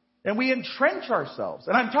 And we entrench ourselves.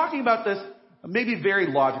 And I'm talking about this maybe very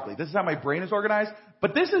logically. This is how my brain is organized.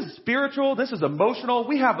 But this is spiritual. This is emotional.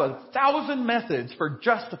 We have 1,000 methods for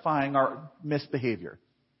justifying our misbehavior.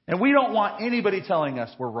 And we don't want anybody telling us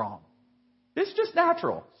we're wrong. It's just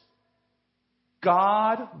natural.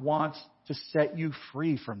 God wants to set you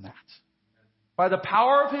free from that. By the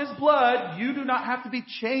power of His blood, you do not have to be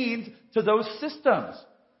chained to those systems,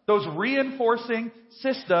 those reinforcing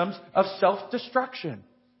systems of self-destruction.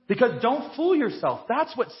 Because don't fool yourself.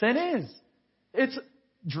 That's what sin is. It's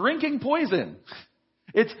drinking poison.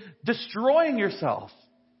 It's destroying yourself.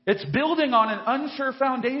 It's building on an unsure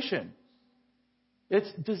foundation. It's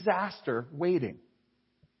disaster waiting.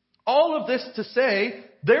 All of this to say,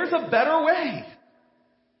 there's a better way.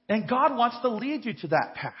 And God wants to lead you to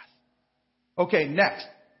that path. Okay, next.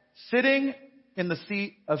 Sitting in the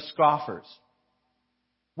seat of scoffers.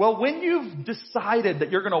 Well, when you've decided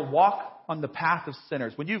that you're going to walk on the path of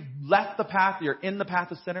sinners, when you've left the path, you're in the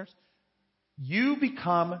path of sinners, you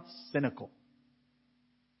become cynical.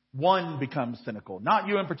 One becomes cynical. Not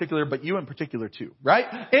you in particular, but you in particular too, right?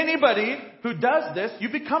 Anybody who does this, you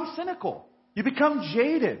become cynical. You become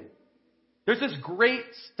jaded. There's this great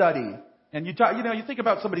study, and you think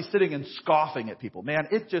about somebody sitting and scoffing at people. Man,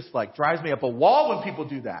 it just like drives me up a wall when people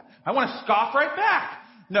do that. I want to scoff right back.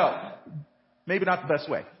 No, maybe not the best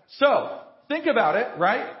way. So, think about it,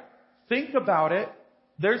 right? Think about it.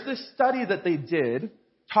 There's this study that they did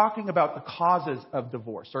talking about the causes of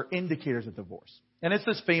divorce or indicators of divorce. And it's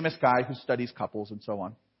this famous guy who studies couples and so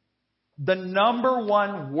on. The number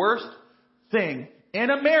one worst thing in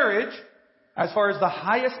a marriage, as far as the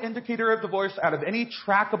highest indicator of divorce out of any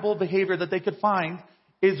trackable behavior that they could find,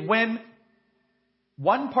 is when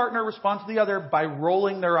one partner responds to the other by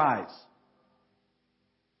rolling their eyes.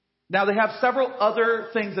 Now, they have several other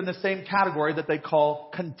things in the same category that they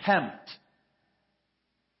call contempt.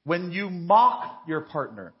 When you mock your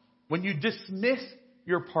partner, when you dismiss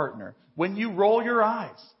your partner, when you roll your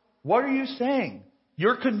eyes, what are you saying?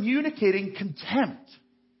 You're communicating contempt.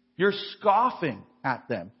 You're scoffing at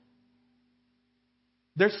them.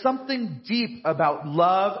 There's something deep about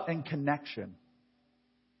love and connection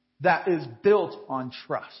that is built on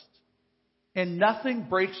trust. And nothing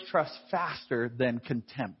breaks trust faster than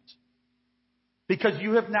contempt. Because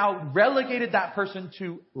you have now relegated that person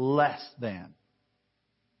to less than.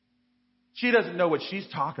 She doesn't know what she's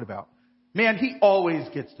talking about. Man, he always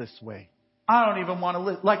gets this way. I don't even want to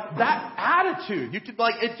live. Like that attitude. You could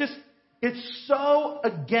it's so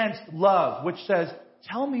against love, which says,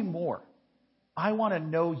 tell me more. I want to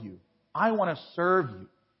know you. I want to serve you.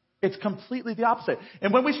 It's completely the opposite.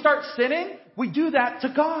 And when we start sinning, we do that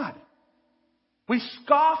to God. We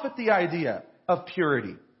scoff at the idea of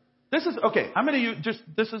purity. This is, okay, I'm going to use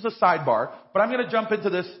this is a sidebar, but I'm going to jump into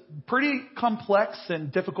this pretty complex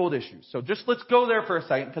and difficult issue. So just let's go there for a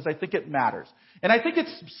second because I think it matters. And I think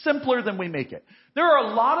it's simpler than we make it. There are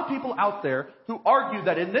a lot of people out there who argue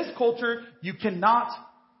that in this culture, you cannot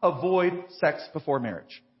avoid sex before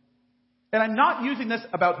marriage. And I'm not using this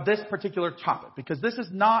about this particular topic because this is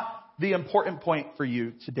not the important point for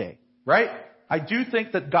you today, right? I do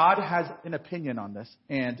think that God has an opinion on this,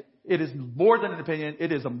 and it is more than an opinion.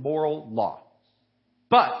 It is a moral law.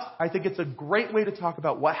 But I think it's a great way to talk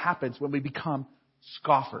about what happens when we become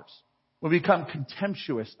scoffers, when we become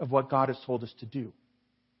contemptuous of what God has told us to do.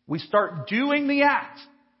 We start doing the act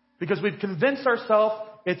because we've convinced ourselves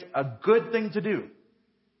it's a good thing to do.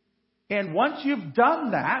 And once you've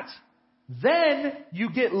done that, then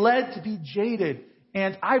you get led to be jaded.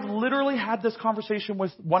 And I've literally had this conversation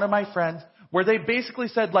with one of my friends where they basically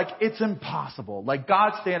said, like, it's impossible. Like,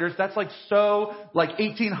 God's standards, that's like so, like,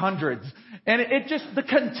 1800s. And it just, the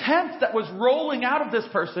contempt that was rolling out of this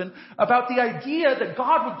person about the idea that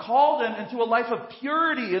God would call them into a life of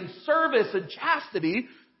purity and service and chastity,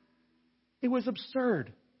 it was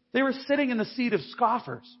absurd. They were sitting in the seat of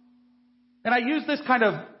scoffers. And I use this kind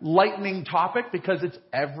of lightning topic because it's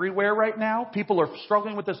everywhere right now. People are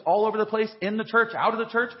struggling with this all over the place, in the church, out of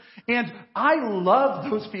the church. And I love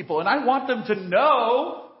those people. And I want them to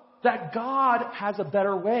know that God has a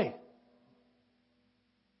better way.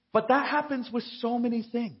 But that happens with so many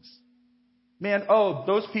things. Man,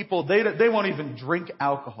 those people, they won't even drink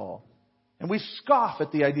alcohol. And we scoff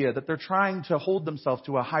at the idea that they're trying to hold themselves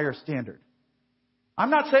to a higher standard. I'm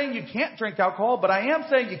not saying you can't drink alcohol, but I am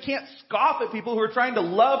saying you can't scoff at people who are trying to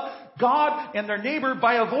love God and their neighbor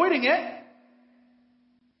by avoiding it.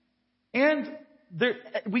 And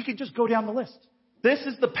we could just go down the list. This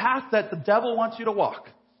is the path that the devil wants you to walk.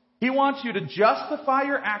 He wants you to justify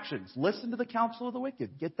your actions. Listen to the counsel of the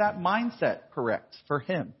wicked. Get that mindset correct for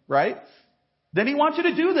him, right? Then he wants you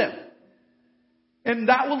to do them. And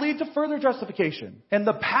that will lead to further justification. And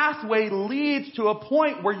the pathway leads to a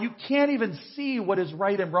point where you can't even see what is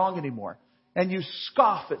right and wrong anymore. And you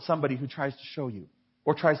scoff at somebody who tries to show you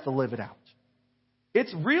or tries to live it out.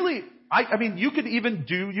 It's really, I mean, you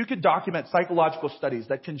could document psychological studies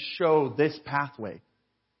that can show this pathway.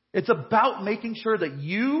 It's about making sure that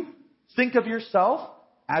you think of yourself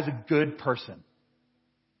as a good person.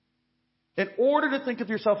 In order to think of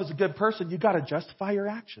yourself as a good person, you got to justify your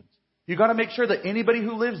actions. You got to make sure that anybody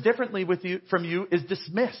who lives differently from you is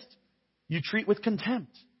dismissed. You treat with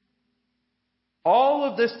contempt. All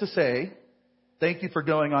of this to say, thank you for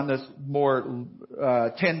going on this more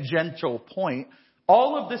tangential point.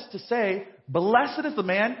 All of this to say, blessed is the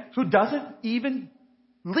man who doesn't even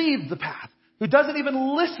leave the path, who doesn't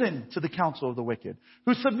even listen to the counsel of the wicked,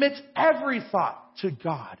 who submits every thought to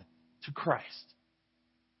God, to Christ.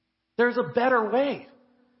 There's a better way.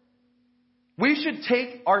 We should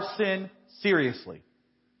take our sin seriously.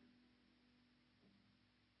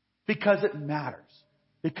 Because it matters.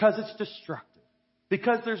 Because it's destructive.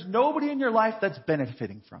 Because there's nobody in your life that's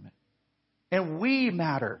benefiting from it. And we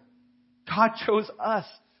matter. God chose us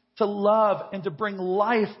to love and to bring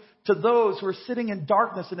life to those who are sitting in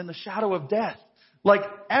darkness and in the shadow of death. Like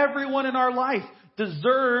everyone in our life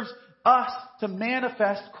deserves us to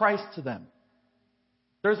manifest Christ to them.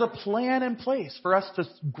 There's a plan in place for us to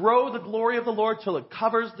grow the glory of the Lord till it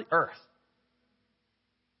covers the earth.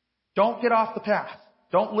 Don't get off the path.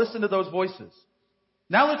 Don't listen to those voices.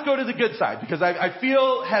 Now let's go to the good side, because I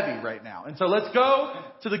feel heavy right now. And so let's go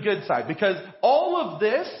to the good side, because all of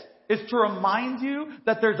this is to remind you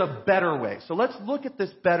that there's a better way. So let's look at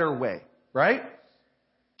this better way, right?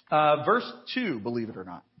 Verse 2, believe it or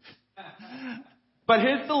not. But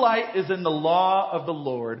his delight is in the law of the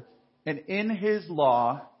Lord, and in his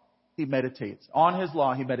law he meditates. On his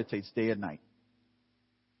law he meditates day and night.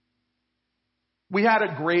 We had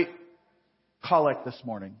a great collect this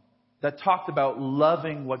morning that talked about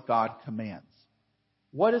loving what God commands.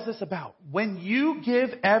 What is this about? When you give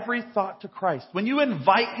every thought to Christ, when you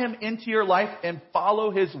invite him into your life and follow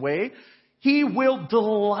his way, he will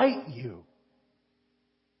delight you.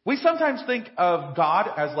 We sometimes think of God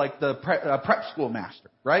as like the prep school master,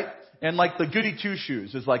 right? And like the goody two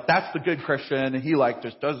shoes is like, that's the good Christian. And he like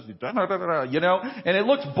just does, you know, and it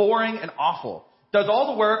looks boring and awful. Does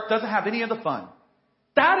all the work, doesn't have any of the fun.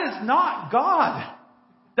 That is not God.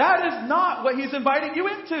 That is not what he's inviting you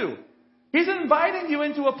into. He's inviting you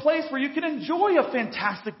into a place where you can enjoy a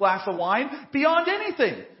fantastic glass of wine beyond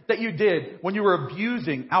anything that you did when you were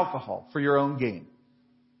abusing alcohol for your own gain.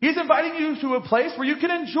 He's inviting you to a place where you can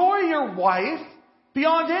enjoy your wife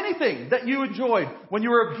beyond anything that you enjoyed when you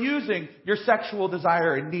were abusing your sexual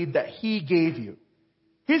desire and need that he gave you.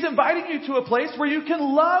 He's inviting you to a place where you can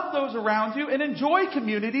love those around you and enjoy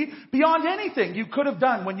community beyond anything you could have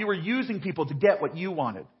done when you were using people to get what you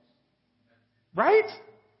wanted. Right?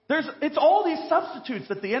 It's all these substitutes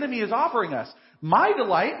that the enemy is offering us. My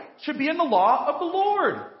delight should be in the law of the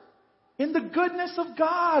Lord, in the goodness of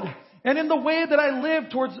God, and in the way that I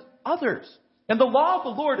live towards others. And the law of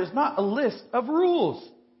the Lord is not a list of rules.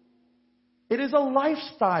 It is a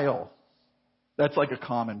lifestyle. That's like a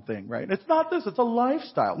common thing, right? It's not this, it's a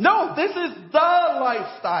lifestyle. No, this is the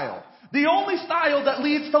lifestyle. The only style that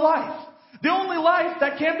leads to life. The only life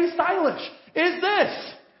that can be stylish is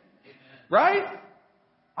this. Right?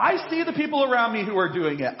 I see the people around me who are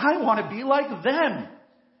doing it. I want to be like them.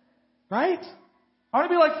 Right? I want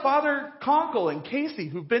to be like Father Conkle and Casey,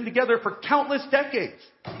 who've been together for countless decades.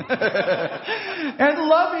 And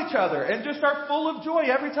love each other and just are full of joy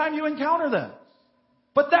every time you encounter them.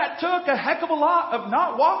 But that took a heck of a lot of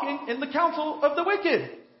not walking in the counsel of the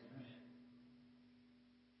wicked.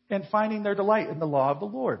 And finding their delight in the law of the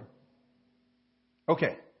Lord.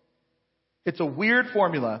 Okay. It's a weird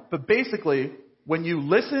formula, but basically, when you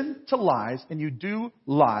listen to lies and you do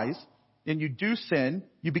lies and you do sin,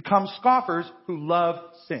 you become scoffers who love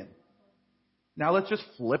sin. Now let's just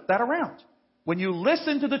flip that around. When you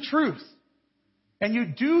listen to the truth and you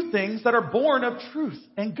do things that are born of truth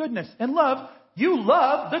and goodness and love, you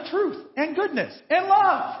love the truth and goodness and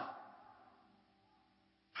love.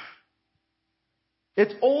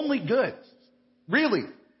 It's only good. Really,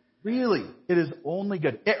 really, it is only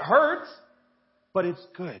good. It hurts, but it's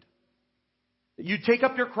good. You take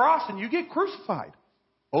up your cross and you get crucified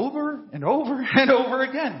over and over and over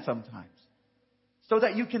again sometimes, so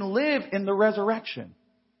that you can live in the resurrection.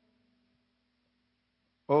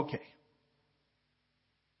 Okay.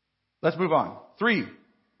 Let's move on. 3.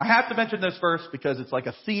 I have to mention this verse because it's like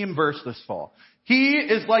a theme verse this fall. He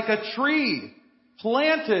is like a tree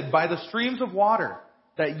planted by the streams of water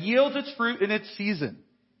that yields its fruit in its season.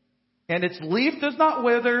 And its leaf does not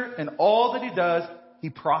wither, and all that he does, he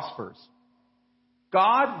prospers.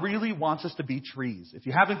 God really wants us to be trees, if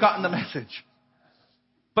you haven't gotten the message.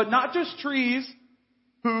 But not just trees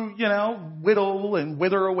who, whittle and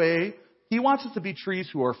wither away. He wants us to be trees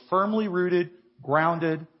who are firmly rooted,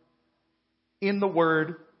 grounded in the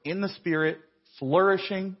Word, in the Spirit,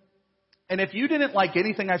 flourishing. And if you didn't like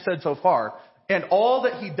anything I've said so far, and all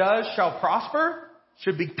that he does shall prosper,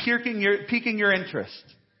 should be piquing your interest.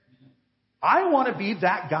 I want to be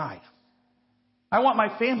that guy. I want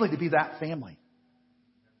my family to be that family.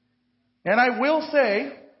 And I will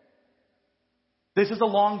say, this is a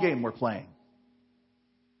long game we're playing.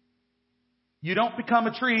 You don't become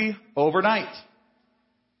a tree overnight.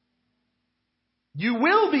 You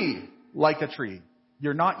will be like a tree.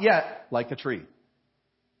 You're not yet like a tree.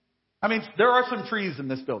 I mean, there are some trees in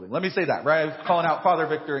this building. Let me say that, right? I was calling out Father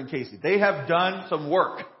Victor and Casey. They have done some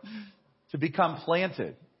work to become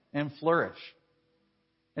planted and flourish.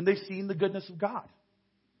 And they've seen the goodness of God.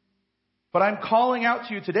 But I'm calling out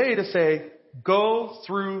to you today to say, go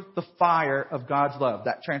through the fire of God's love,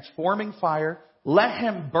 that transforming fire. Let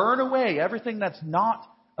him burn away everything that's not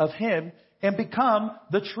of him and become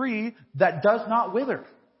the tree that does not wither.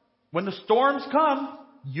 When the storms come,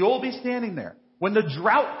 you'll be standing there. When the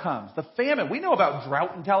drought comes, the famine, we know about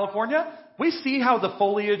drought in California. We see how the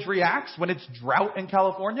foliage reacts when it's drought in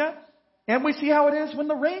California. And we see how it is when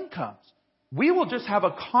the rain comes. We will just have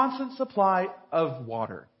a constant supply of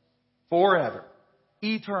water forever,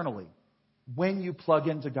 eternally, when you plug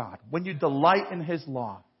into God, when you delight in his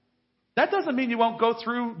law. That doesn't mean you won't go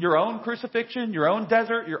through your own crucifixion, your own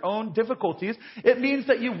desert, your own difficulties. It means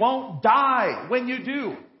that you won't die when you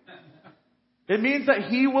do. It means that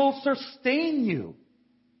he will sustain you.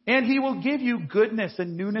 And he will give you goodness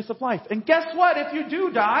and newness of life. And guess what? If you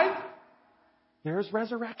do die, there's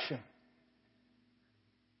resurrection.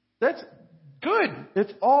 That's good.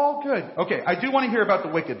 It's all good. Okay, I do want to hear about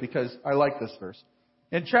the wicked because I like this verse.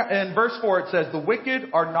 In verse 4 it says, the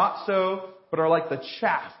wicked are not so, but are like the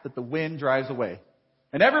chaff that the wind drives away.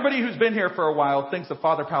 And everybody who's been here for a while thinks of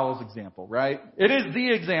Father Powell's example, right? It is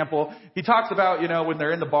the example. He talks about, when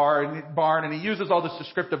they're in the barn and he uses all this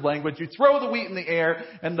descriptive language. You throw the wheat in the air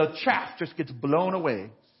and the chaff just gets blown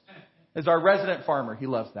away. As our resident farmer, he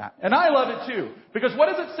loves that. And I love it too. Because what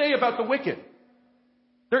does it say about the wicked?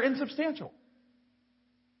 They're insubstantial.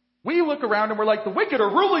 We look around and we're like, the wicked are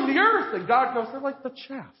ruling the earth. And God goes, they're like the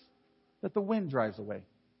chaff that the wind drives away.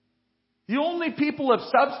 The only people of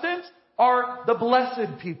substance are the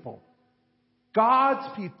blessed people.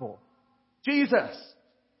 God's people. Jesus.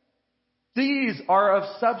 These are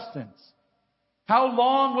of substance. How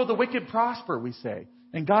long will the wicked prosper, we say?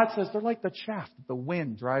 And God says they're like the chaff that the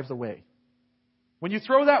wind drives away. When you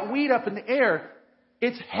throw that wheat up in the air,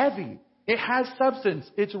 it's heavy. It has substance.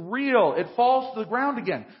 It's real. It falls to the ground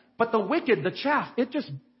again. But the wicked, the chaff, it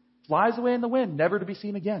just flies away in the wind, never to be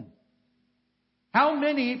seen again. How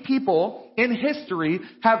many people in history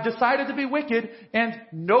have decided to be wicked and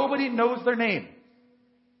nobody knows their name?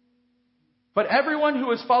 But everyone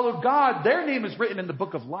who has followed God, their name is written in the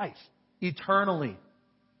book of life, eternally.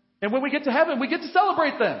 And when we get to heaven, we get to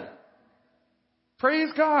celebrate them. Praise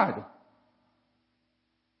God.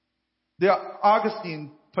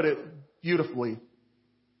 Augustine put it beautifully.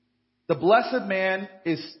 The blessed man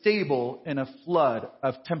is stable in a flood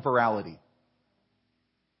of temporality.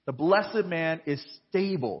 The blessed man is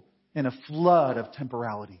stable in a flood of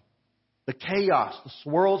temporality. The chaos, the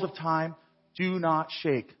swirls of time do not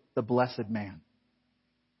shake the blessed man.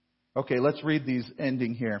 Okay, let's read these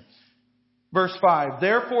ending here. Verse 5,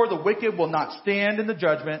 therefore the wicked will not stand in the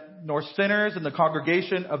judgment, nor sinners in the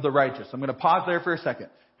congregation of the righteous. I'm going to pause there for a second,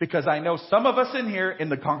 because I know some of us in here in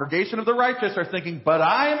the congregation of the righteous are thinking, but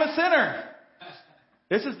I am a sinner.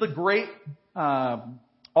 This is the great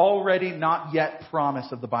already not yet promise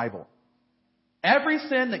of the Bible. Every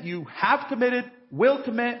sin that you have committed, will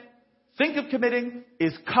commit, think of committing,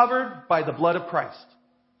 is covered by the blood of Christ.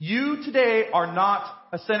 You today are not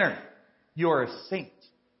a sinner. You are a saint.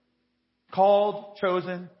 Called,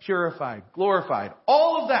 chosen, purified, glorified.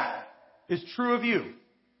 All of that is true of you.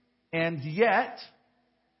 And yet,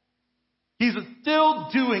 He's still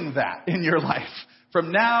doing that in your life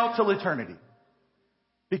from now till eternity.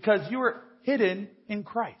 Because you are hidden in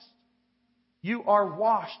Christ. You are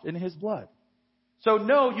washed in His blood. So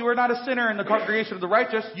no, you are not a sinner in the congregation of the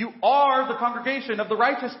righteous. You are the congregation of the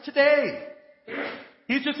righteous today.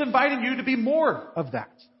 He's just inviting you to be more of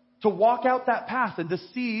that. To walk out that path and to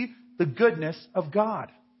see the goodness of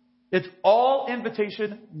God. It's all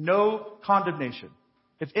invitation, no condemnation.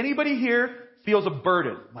 If anybody here feels a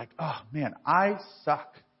burden, like, oh man, I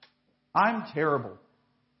suck. I'm terrible.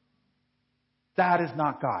 That is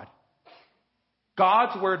not God.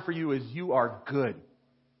 God's word for you is you are good.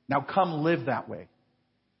 Now come live that way.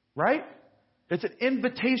 Right? It's an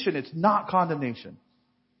invitation. It's not condemnation.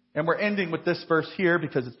 And we're ending with this verse here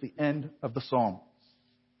because it's the end of the psalm.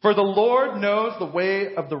 For the Lord knows the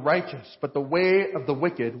way of the righteous, but the way of the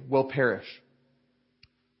wicked will perish.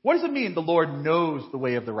 What does it mean the Lord knows the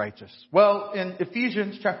way of the righteous? Well, in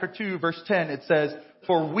Ephesians chapter 2, verse 10, it says,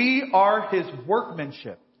 for we are His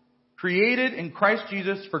workmanship, created in Christ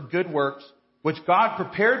Jesus for good works, which God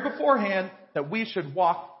prepared beforehand that we should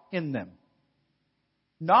walk in them.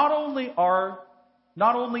 Not only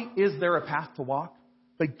is there a path to walk,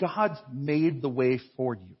 but God's made the way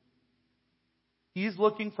for you. He's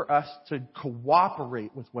looking for us to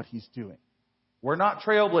cooperate with what He's doing. We're not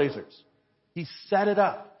trailblazers. He set it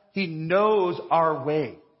up. He knows our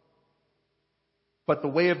way. But the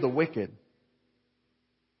way of the wicked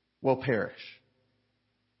will perish.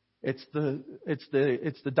 It's the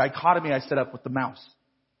dichotomy I set up with the mouse.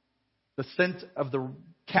 The scent of the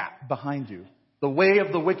cat behind you. The way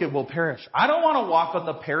of the wicked will perish. I don't want to walk on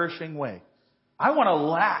the perishing way. I want to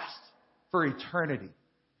last for eternity.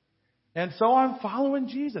 And so I'm following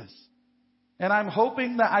Jesus. And I'm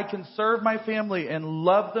hoping that I can serve my family and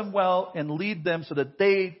love them well and lead them so that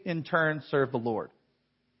they in turn serve the Lord.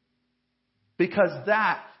 Because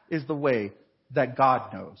that is the way that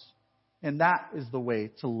God knows. And that is the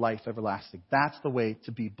way to life everlasting. That's the way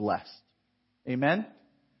to be blessed. Amen?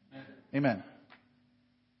 Amen.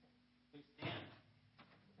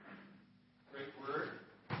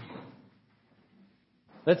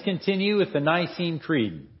 Let's continue with the Nicene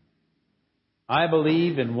Creed. I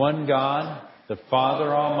believe in one God, the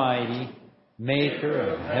Father Almighty, maker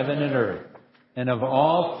of heaven and earth, and of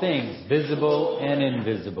all things visible and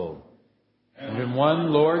invisible, and in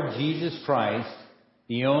one Lord Jesus Christ,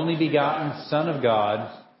 the only begotten Son of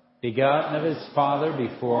God, begotten of His Father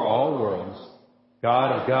before all worlds,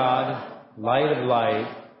 God of God, light of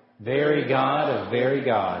light, very God of very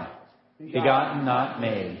God, begotten not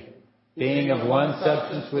made, being of one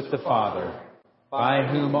substance with the Father, by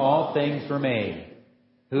whom all things were made,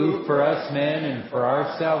 who for us men and for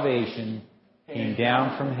our salvation came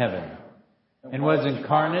down from heaven, and was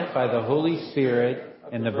incarnate by the Holy Spirit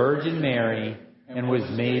and the Virgin Mary, and was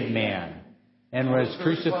made man, and was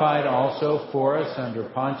crucified also for us under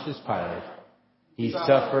Pontius Pilate. He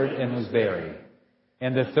suffered and was buried.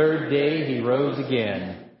 And the third day He rose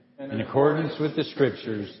again, in accordance with the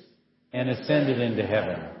Scriptures, and ascended into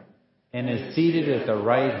heaven, and is seated at the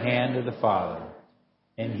right hand of the Father.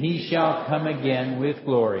 And He shall come again with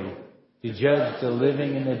glory to judge the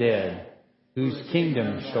living and the dead, whose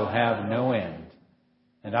kingdom shall have no end.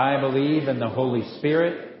 And I believe in the Holy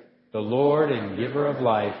Spirit, the Lord and giver of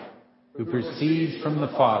life, who proceeds from the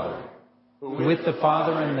Father, who with the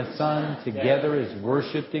Father and the Son together is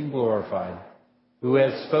worshipped and glorified, who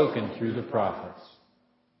has spoken through the prophets.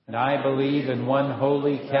 And I believe in one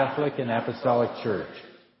holy Catholic and Apostolic Church.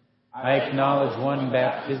 I acknowledge one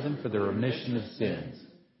baptism for the remission of sins,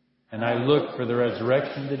 and I look for the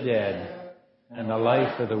resurrection of the dead and the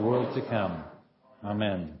life of the world to come.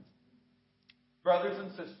 Amen. Brothers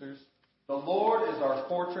and sisters, the Lord is our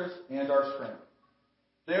fortress and our strength.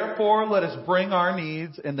 Therefore, let us bring our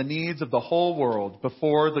needs and the needs of the whole world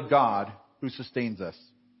before the God who sustains us.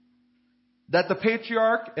 That the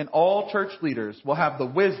patriarch and all church leaders will have the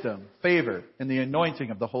wisdom, favor, and the anointing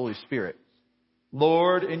of the Holy Spirit.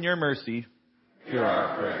 Lord, in your mercy, hear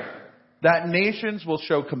our prayer. That nations will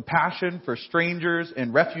show compassion for strangers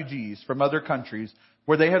and refugees from other countries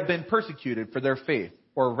where they have been persecuted for their faith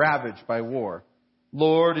or ravaged by war.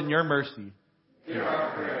 Lord, in your mercy, hear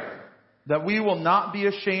our prayer. That we will not be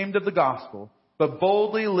ashamed of the gospel, but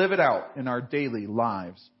boldly live it out in our daily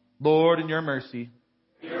lives. Lord, in your mercy,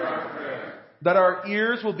 hear our prayer. That our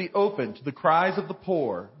ears will be open to the cries of the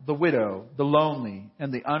poor, the widow, the lonely,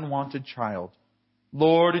 and the unwanted child.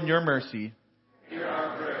 Lord, in your mercy, hear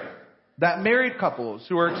our prayer. That married couples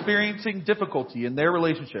who are experiencing difficulty in their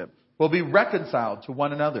relationship will be reconciled to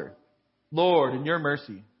one another. Lord, in your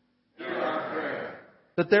mercy, hear our prayer.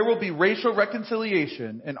 that there will be racial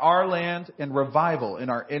reconciliation in our land and revival in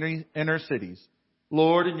our inner cities.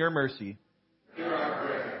 Lord, in your mercy, Hear our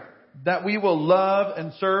prayer. that we will love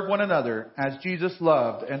and serve one another as Jesus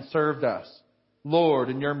loved and served us. Lord,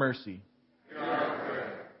 in your mercy. Hear our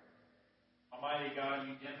prayer. Almighty God,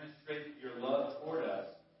 you demonstrated your love toward us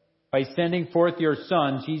by sending forth your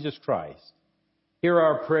Son, Jesus Christ. Hear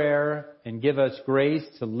our prayer and give us grace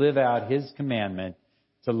to live out his commandment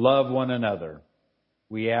to love one another.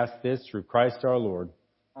 We ask this through Christ our Lord.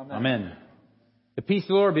 Amen. The peace of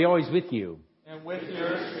the Lord be always with you. And with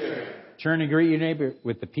your spirit. Turn and greet your neighbor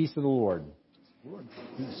with the peace of the Lord. Lord,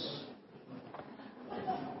 peace.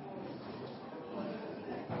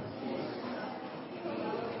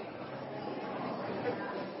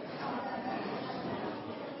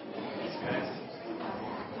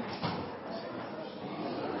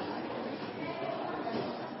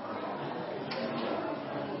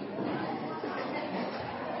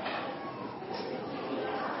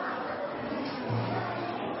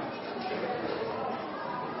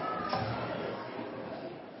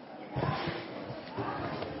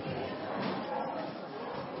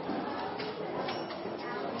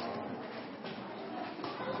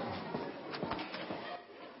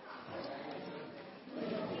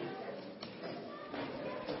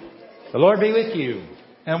 The Lord be with you.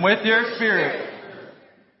 And with your spirit.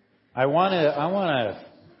 I want to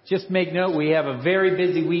just make note we have a very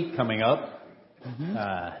busy week coming up. Mm-hmm.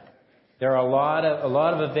 There are a lot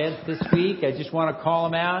of events this week. I just want to call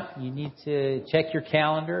them out. You need to check your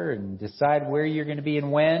calendar and decide where you're going to be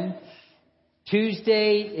and when.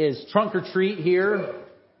 Tuesday is trunk or treat here.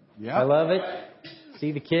 Yep. I love it.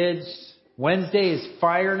 See the kids. Wednesday is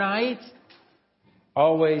fire night.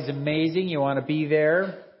 Always amazing. You want to be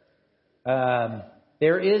there.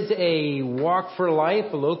 There is a Walk for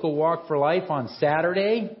Life, a local Walk for Life on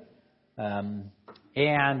Saturday.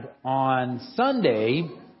 And on Sunday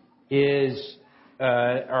is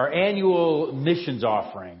our annual missions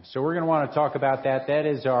offering. So we're going to want to talk about that. That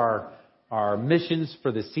is our missions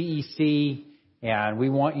for the CEC. And we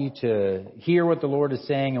want you to hear what the Lord is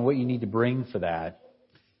saying and what you need to bring for that.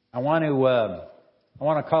 I want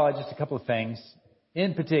to call out just a couple of things.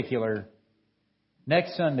 In particular,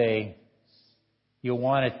 next Sunday, you'll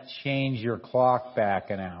want to change your clock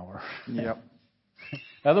back an hour. Yep.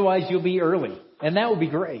 Otherwise, you'll be early. And that would be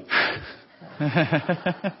great.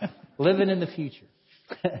 Living in the future.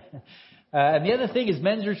 And the other thing is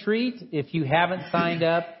men's retreat. If you haven't signed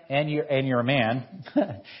up and you're a man,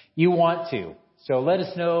 you want to. So let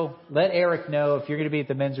us know. Let Eric know if you're going to be at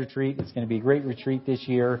the men's retreat. It's going to be a great retreat this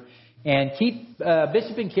year. And keep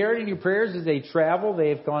Bishop and Karen in your prayers as they travel.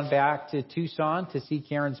 They've gone back to Tucson to see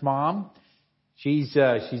Karen's mom. She's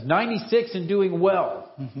 96 and doing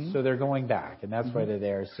well. Mm-hmm. So they're going back, and that's why they're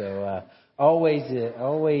there. So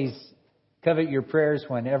always covet your prayers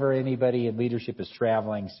whenever anybody in leadership is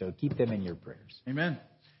traveling. So keep them in your prayers. Amen.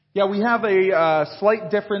 Yeah, we have a slight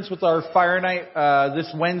difference with our fire night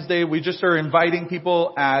this Wednesday. We just are inviting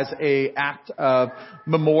people as a act of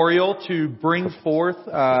memorial to bring forth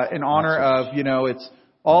in honor of, it's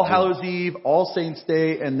All Hallows Eve, All Saints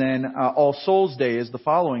Day, and then All Souls Day is the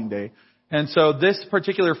following day. And so this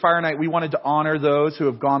particular fire night, we wanted to honor those who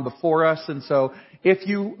have gone before us. And so if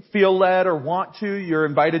you feel led or want to, you're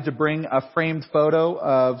invited to bring a framed photo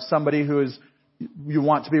of somebody who is you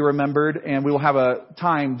want to be remembered, and we will have a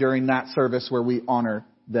time during that service where we honor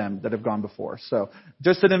them that have gone before. So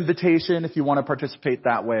just an invitation if you want to participate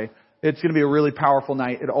that way. It's going to be a really powerful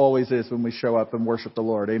night. It always is when we show up and worship the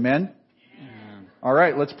Lord. Amen? Amen. All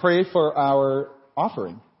right, let's pray for our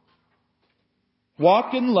offering.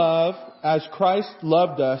 Walk in love as Christ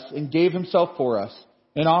loved us and gave himself for us,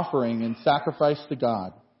 an offering and sacrifice to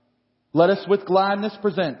God. Let us with gladness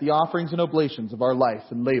present the offerings and oblations of our life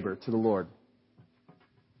and labor to the Lord.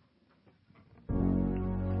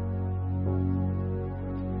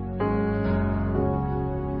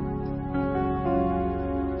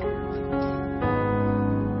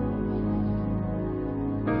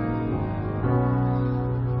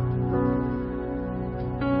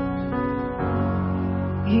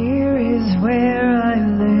 Here is where I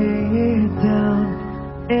lay it down,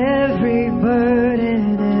 every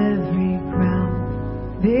burden, every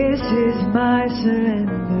ground. This is my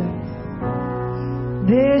surrender.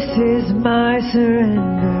 This is my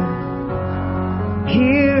surrender.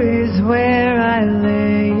 Here is where I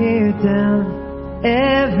lay it down,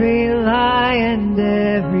 every lie and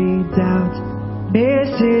every doubt.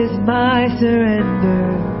 This is my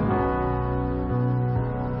surrender.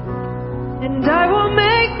 And I will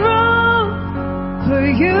make room for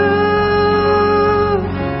you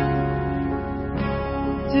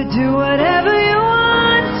to do whatever you want.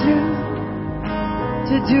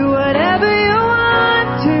 to do whatever you want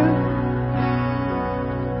to,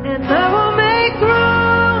 and I will make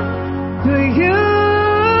room for you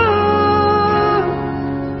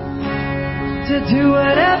to do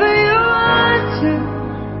whatever you want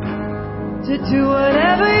to do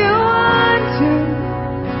whatever you want to.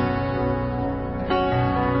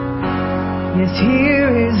 Yes,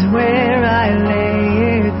 here is where I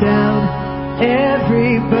lay it down,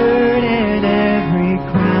 every burden, every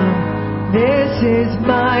crown. This is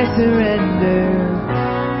my surrender.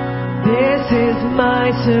 This is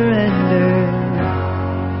my surrender.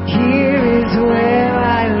 Here is where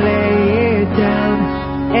I lay it down,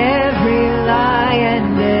 every lie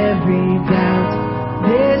and every doubt.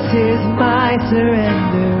 This is my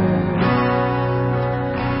surrender.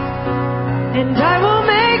 And I will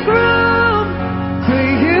make room for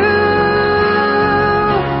you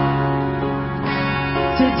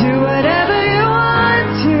to do whatever you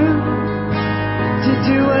want to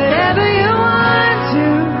do whatever you want to.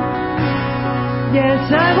 Yes,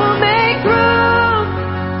 I will make room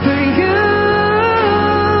for you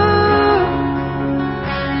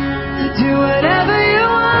to do whatever you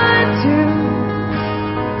want to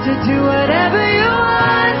do whatever you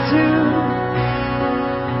want to.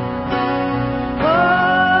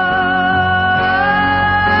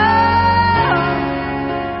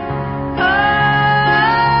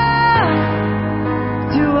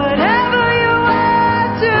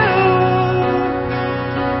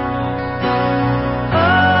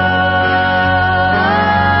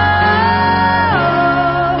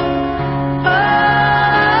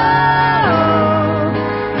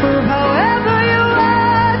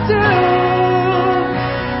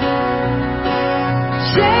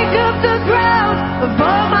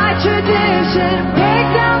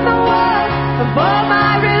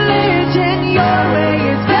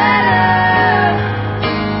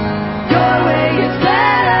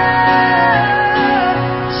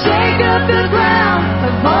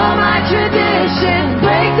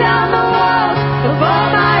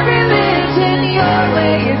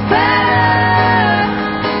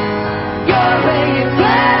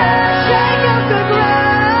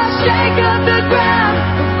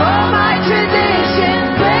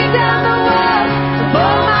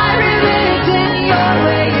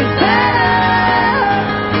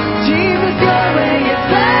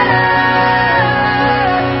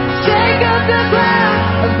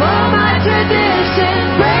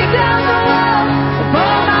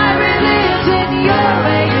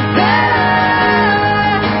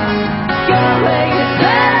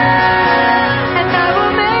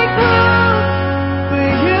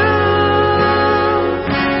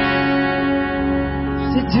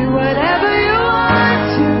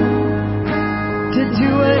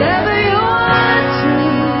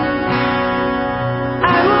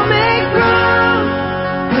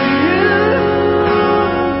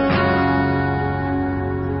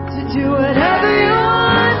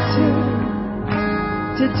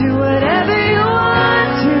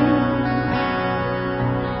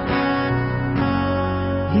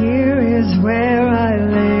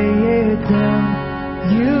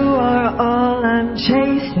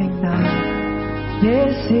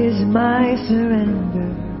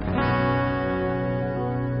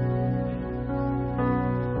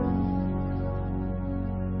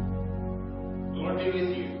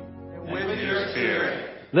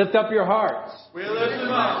 Lift up your hearts. We lift them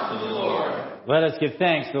up to the Lord. Let us give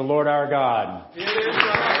thanks to the Lord our God. It is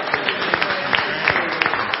right.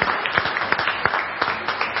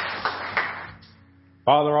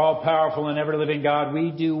 Father, all-powerful and ever-living God,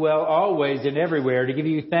 we do well always and everywhere to give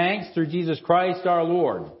you thanks through Jesus Christ our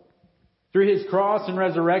Lord. Through his cross and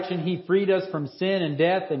resurrection, he freed us from sin and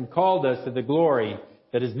death and called us to the glory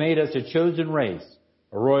that has made us a chosen race,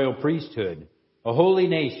 a royal priesthood, a holy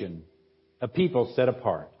nation, a people set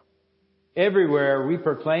apart. Everywhere we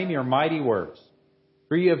proclaim your mighty works,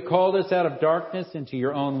 for you have called us out of darkness into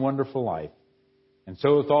your own wonderful light. And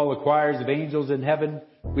so with all the choirs of angels in heaven,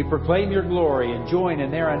 we proclaim your glory and join in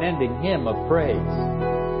their unending hymn of praise.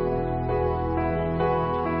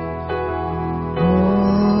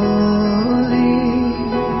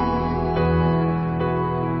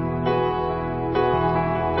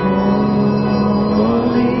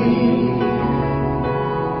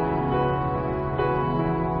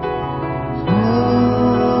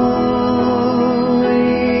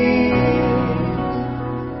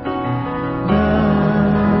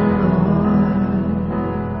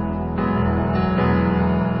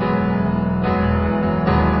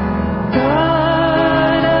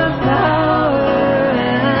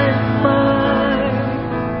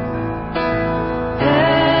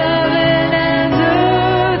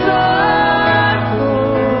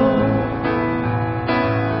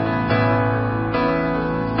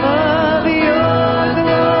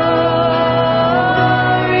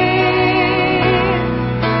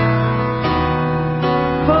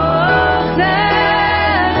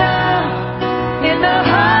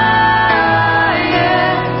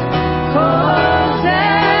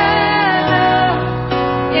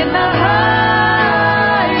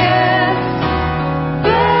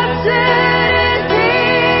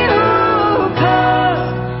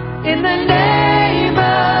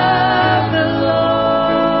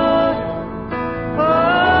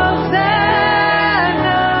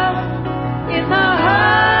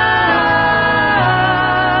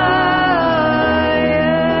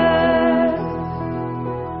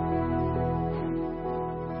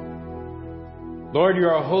 Lord, you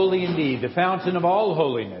are holy indeed, the fountain of all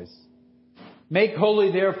holiness. Make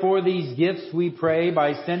holy, therefore, these gifts, we pray,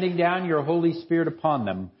 by sending down your Holy Spirit upon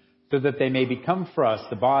them, so that they may become for us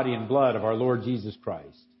the body and blood of our Lord Jesus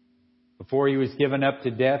Christ. Before he was given up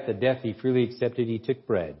to death, the death he freely accepted, he took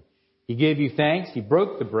bread. He gave you thanks, he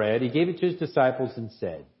broke the bread, he gave it to his disciples and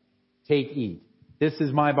said, "Take, eat. This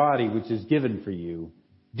is my body, which is given for you.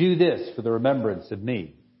 Do this for the remembrance of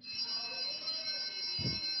me."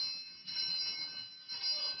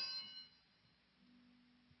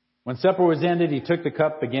 When supper was ended, he took the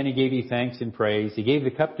cup. Again, he gave you thanks and praise. He gave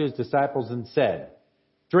the cup to his disciples and said,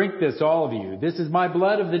 "Drink this, all of you. This is my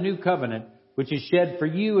blood of the new covenant, which is shed for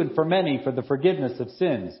you and for many for the forgiveness of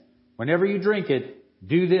sins. Whenever you drink it,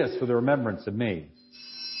 do this for the remembrance of me."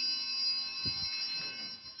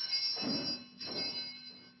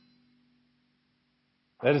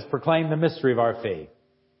 Let us proclaim the mystery of our faith.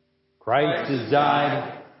 Christ has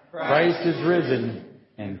died, Christ is risen,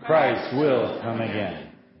 and Christ will come again.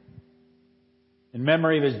 In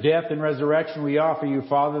memory of his death and resurrection, we offer you,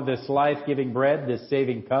 Father, this life-giving bread, this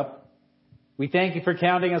saving cup. We thank you for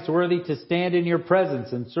counting us worthy to stand in your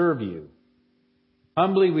presence and serve you.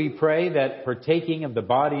 Humbly we pray that, partaking of the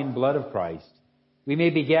body and blood of Christ, we may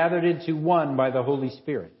be gathered into one by the Holy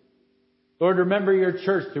Spirit. Lord, remember your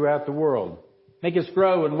church throughout the world. Make us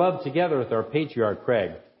grow in love together with our Patriarch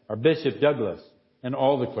Craig, our Bishop Douglas, and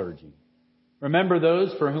all the clergy. Remember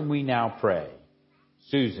those for whom we now pray: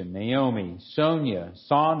 Susan, Naomi, Sonia,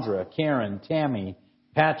 Sandra, Karen, Tammy,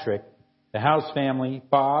 Patrick, the House family,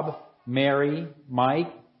 Bob, Mary,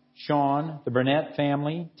 Mike, Sean, the Burnett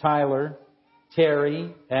family, Tyler,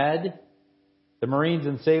 Terry, Ed, the Marines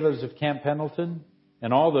and sailors of Camp Pendleton,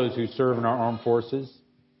 and all those who serve in our armed forces.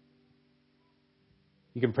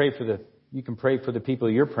 You can pray for the people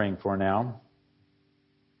you're praying for now.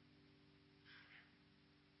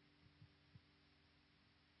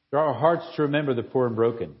 Draw our hearts to remember the poor and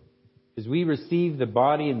broken. As we receive the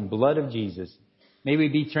body and blood of Jesus, may we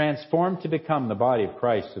be transformed to become the body of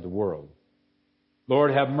Christ to the world.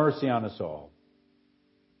 Lord, have mercy on us all.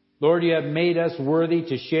 Lord, you have made us worthy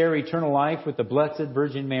to share eternal life with the Blessed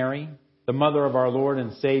Virgin Mary, the mother of our Lord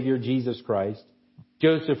and Savior Jesus Christ,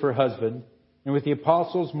 Joseph, her husband, and with the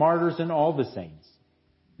apostles, martyrs, and all the saints.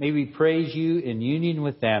 May we praise you in union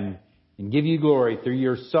with them and give you glory through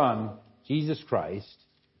your Son, Jesus Christ.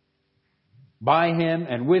 By him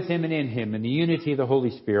and with him and in him, in the unity of the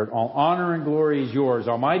Holy Spirit, all honor and glory is yours,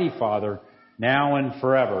 Almighty Father, now and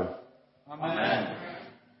forever. Amen.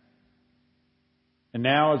 And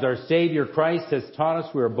now, as our Savior Christ has taught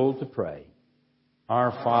us, we are bold to pray.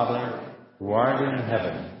 Our Father, who art in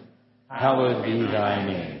heaven, hallowed be thy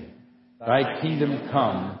name. Thy kingdom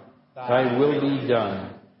come, thy will be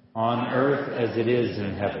done, on earth as it is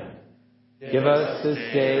in heaven. Give us this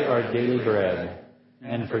day our daily bread,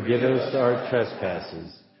 and forgive us our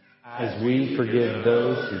trespasses, as we forgive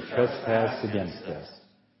those who trespass against us.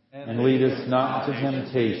 And lead us not into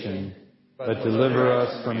temptation, but deliver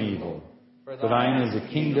us from evil. For thine is the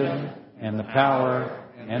kingdom, and the power,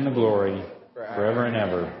 and the glory, forever and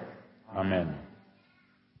ever. Amen.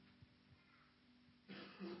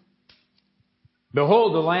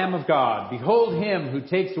 Behold the Lamb of God. Behold him who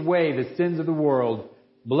takes away the sins of the world.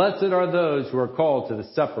 Blessed are those who are called to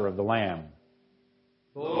the supper of the Lamb.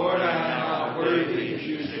 Lord, I am not worthy that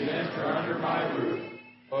you should enter under my roof,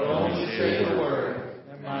 but only say the word,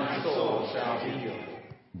 and my soul shall be healed.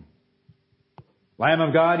 Lamb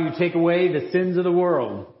of God, you take away the sins of the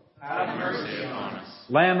world. Have mercy on us.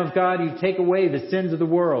 Lamb of God, you take away the sins of the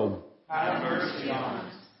world. Have mercy on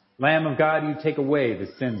us. Lamb of God, you take away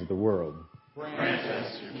the sins of the world. Grant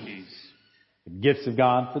us your peace. The gifts of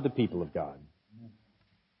God for the people of God.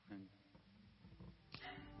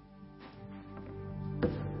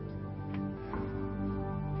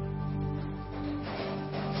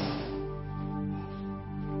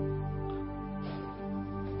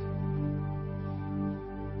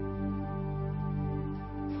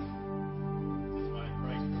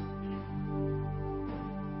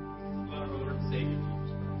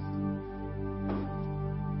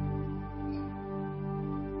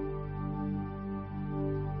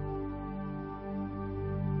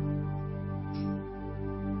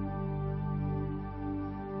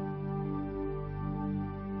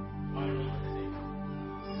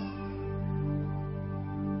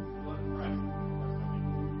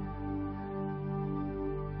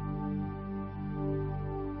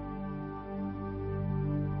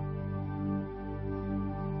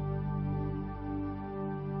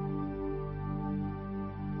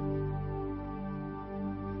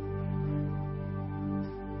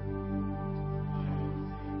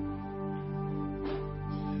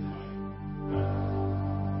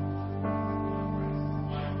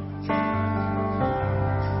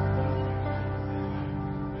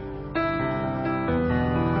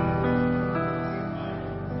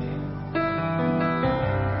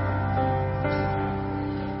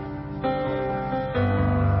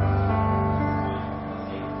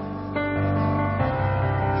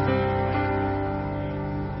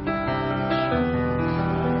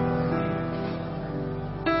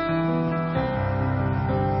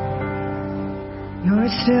 You're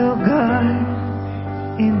still God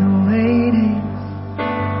in the waiting.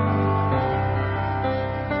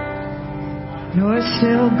 You're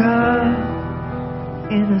still God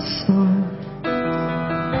in the storm.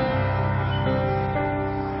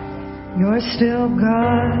 You're still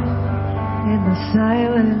God in the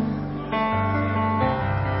silence.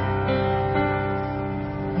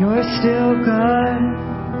 You're still God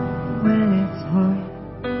when it's hard.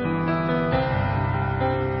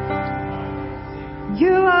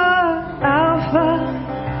 You are Alpha,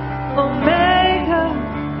 Omega,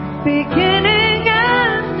 beginning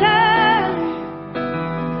and end.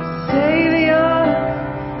 Savior,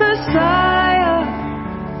 Messiah,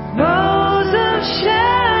 Rose of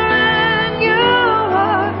Sharon. You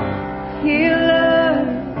are Healer,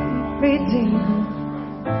 Redeemer,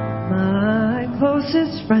 my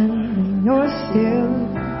closest friend. And you're still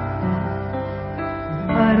God.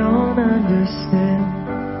 I don't understand.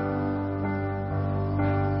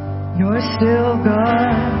 You're still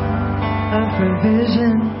God of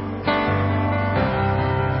provision.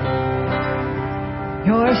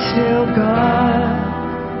 You're still God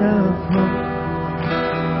of hope.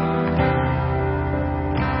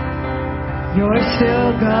 You're still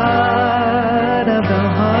God of the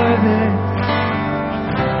harvest.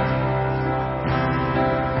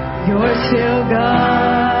 You're still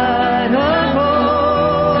God of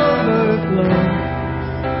overflow.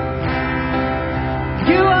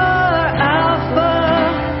 You are Alpha,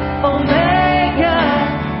 Omega,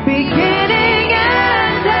 beginning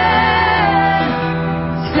and end.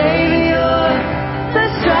 Savior,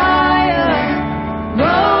 Messiah,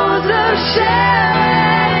 Rose of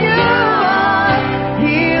Sharon. You are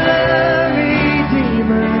Healer,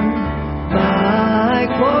 Redeemer, my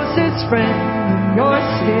closest friend. And you're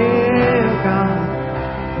still God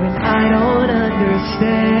when I don't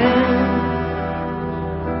understand.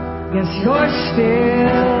 Yes, you're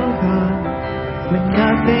still God when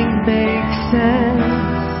nothing makes sense.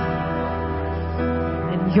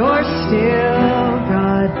 And you're still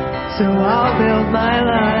God, so I'll build my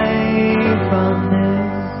life on this.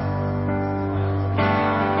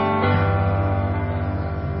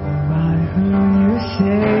 You are who you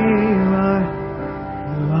say you are.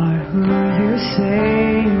 You are who you say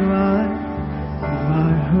you are. You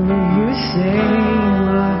are who you say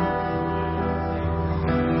you are.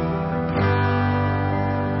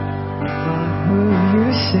 Who you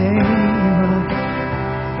say you are.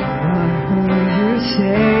 You are who you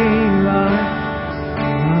say you are.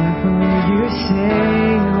 You are who you say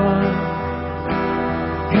you are.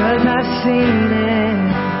 'Cause I've seen it.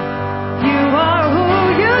 You are who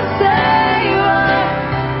you say you are.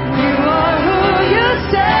 You are who you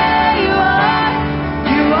say you are.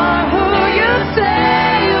 You are who you say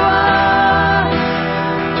you are.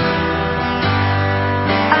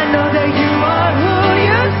 I know that you are who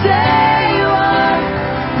you say.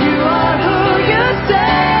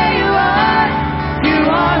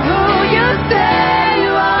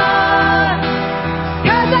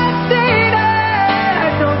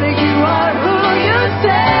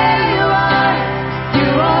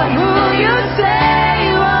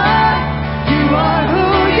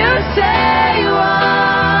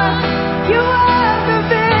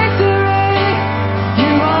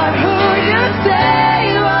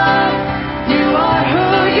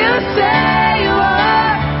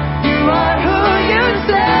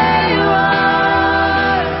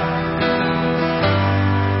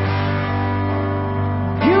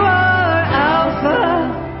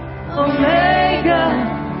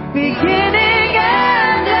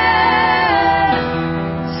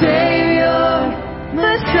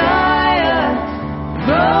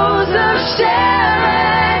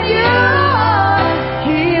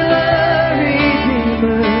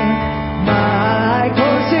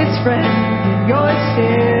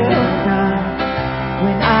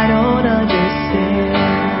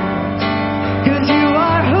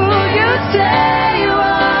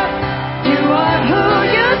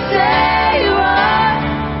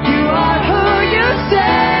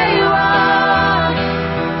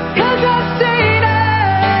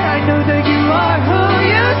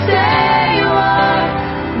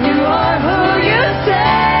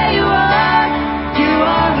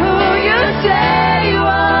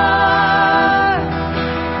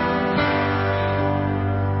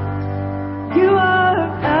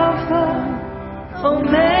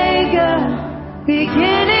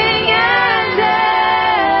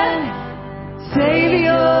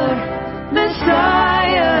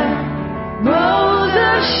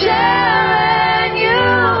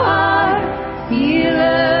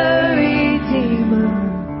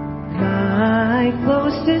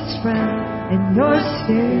 Friend, and you're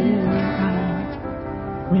still God.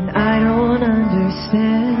 when I don't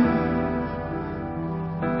understand.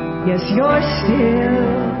 Yes, you're still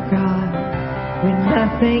God when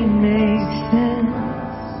nothing makes sense.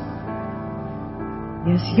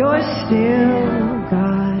 Yes, you're still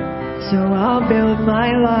God, so I'll build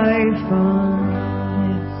my life on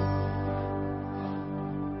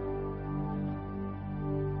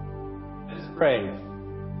this. Let's pray.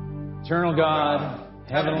 Eternal God,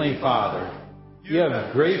 Heavenly Father, you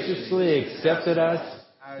have graciously accepted us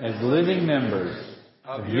as living members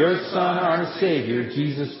of your Son, our Savior,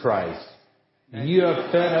 Jesus Christ. And you have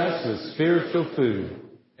fed us with spiritual food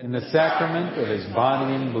in the sacrament of his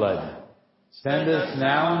body and blood. Send us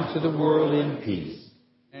now into the world in peace,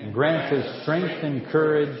 and grant us strength and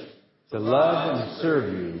courage to love and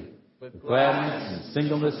serve you with gladness and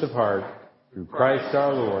singleness of heart, through Christ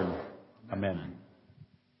our Lord. Amen.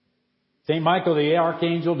 Saint Michael the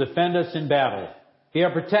Archangel, defend us in battle. Be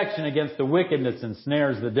our protection against the wickedness and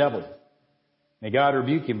snares of the devil. May God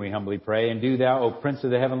rebuke him, we humbly pray. And do thou, O Prince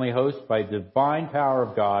of the heavenly host, by divine power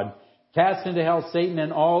of God, cast into hell Satan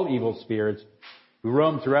and all evil spirits who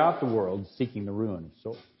roam throughout the world seeking the ruin of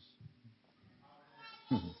souls.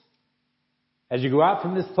 As you go out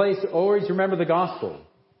from this place, always remember the gospel,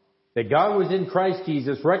 that God was in Christ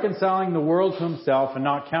Jesus, reconciling the world to himself and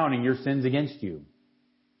not counting your sins against you.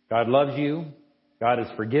 God loves you. God has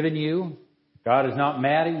forgiven you. God is not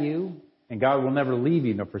mad at you. And God will never leave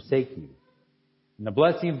you nor forsake you. And the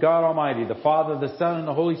blessing of God Almighty, the Father, the Son, and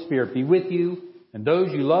the Holy Spirit be with you and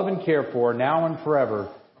those you love and care for now and forever.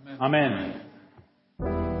 Amen. Amen.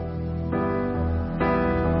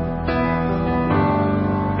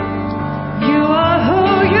 You are who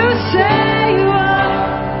you say you are.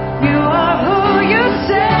 You are who you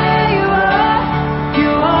say you are.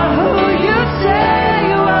 You are who you say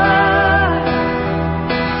you are.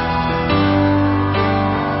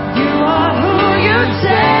 You are who you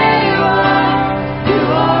say you are. You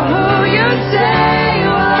are who you say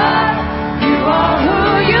you are. You are who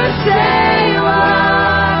you say you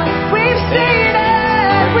are. We've seen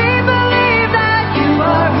it. We believe that you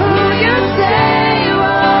are who you say you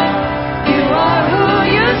are. You are who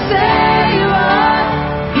you say you are.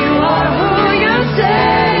 You are who you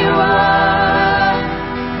say you are.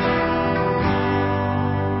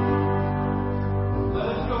 Let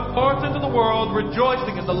us go forth into the world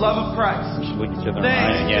rejoicing in the love of Christ. We should look each other in the eye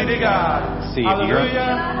Thanks again. be to God. See you. Hallelujah.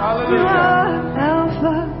 You Hallelujah. are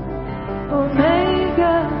Alpha,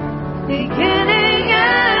 Omega, beginning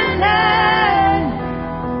and end.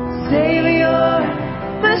 Savior,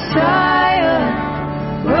 Messiah,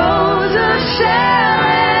 Rose of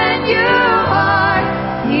Sharon, you are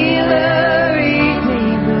healer,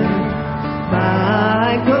 redeemer,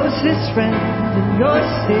 my closest friend, and you're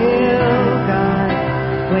still God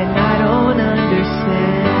when I don't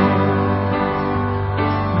understand.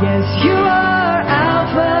 Yes, you are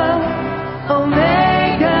Alpha,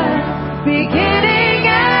 Omega, beginning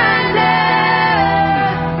and end.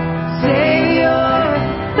 Savior,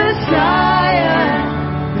 Messiah,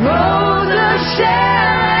 Rose of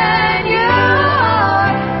Sharon, you are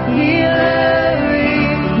healer,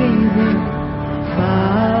 redeemer,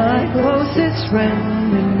 my closest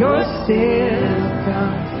friend, and you're still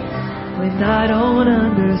God when I don't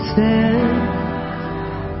understand.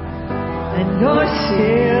 And you're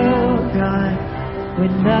still God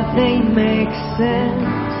when nothing makes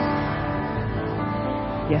sense.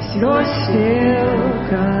 Yes, you're still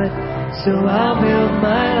God, so I'll build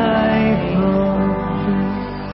my life on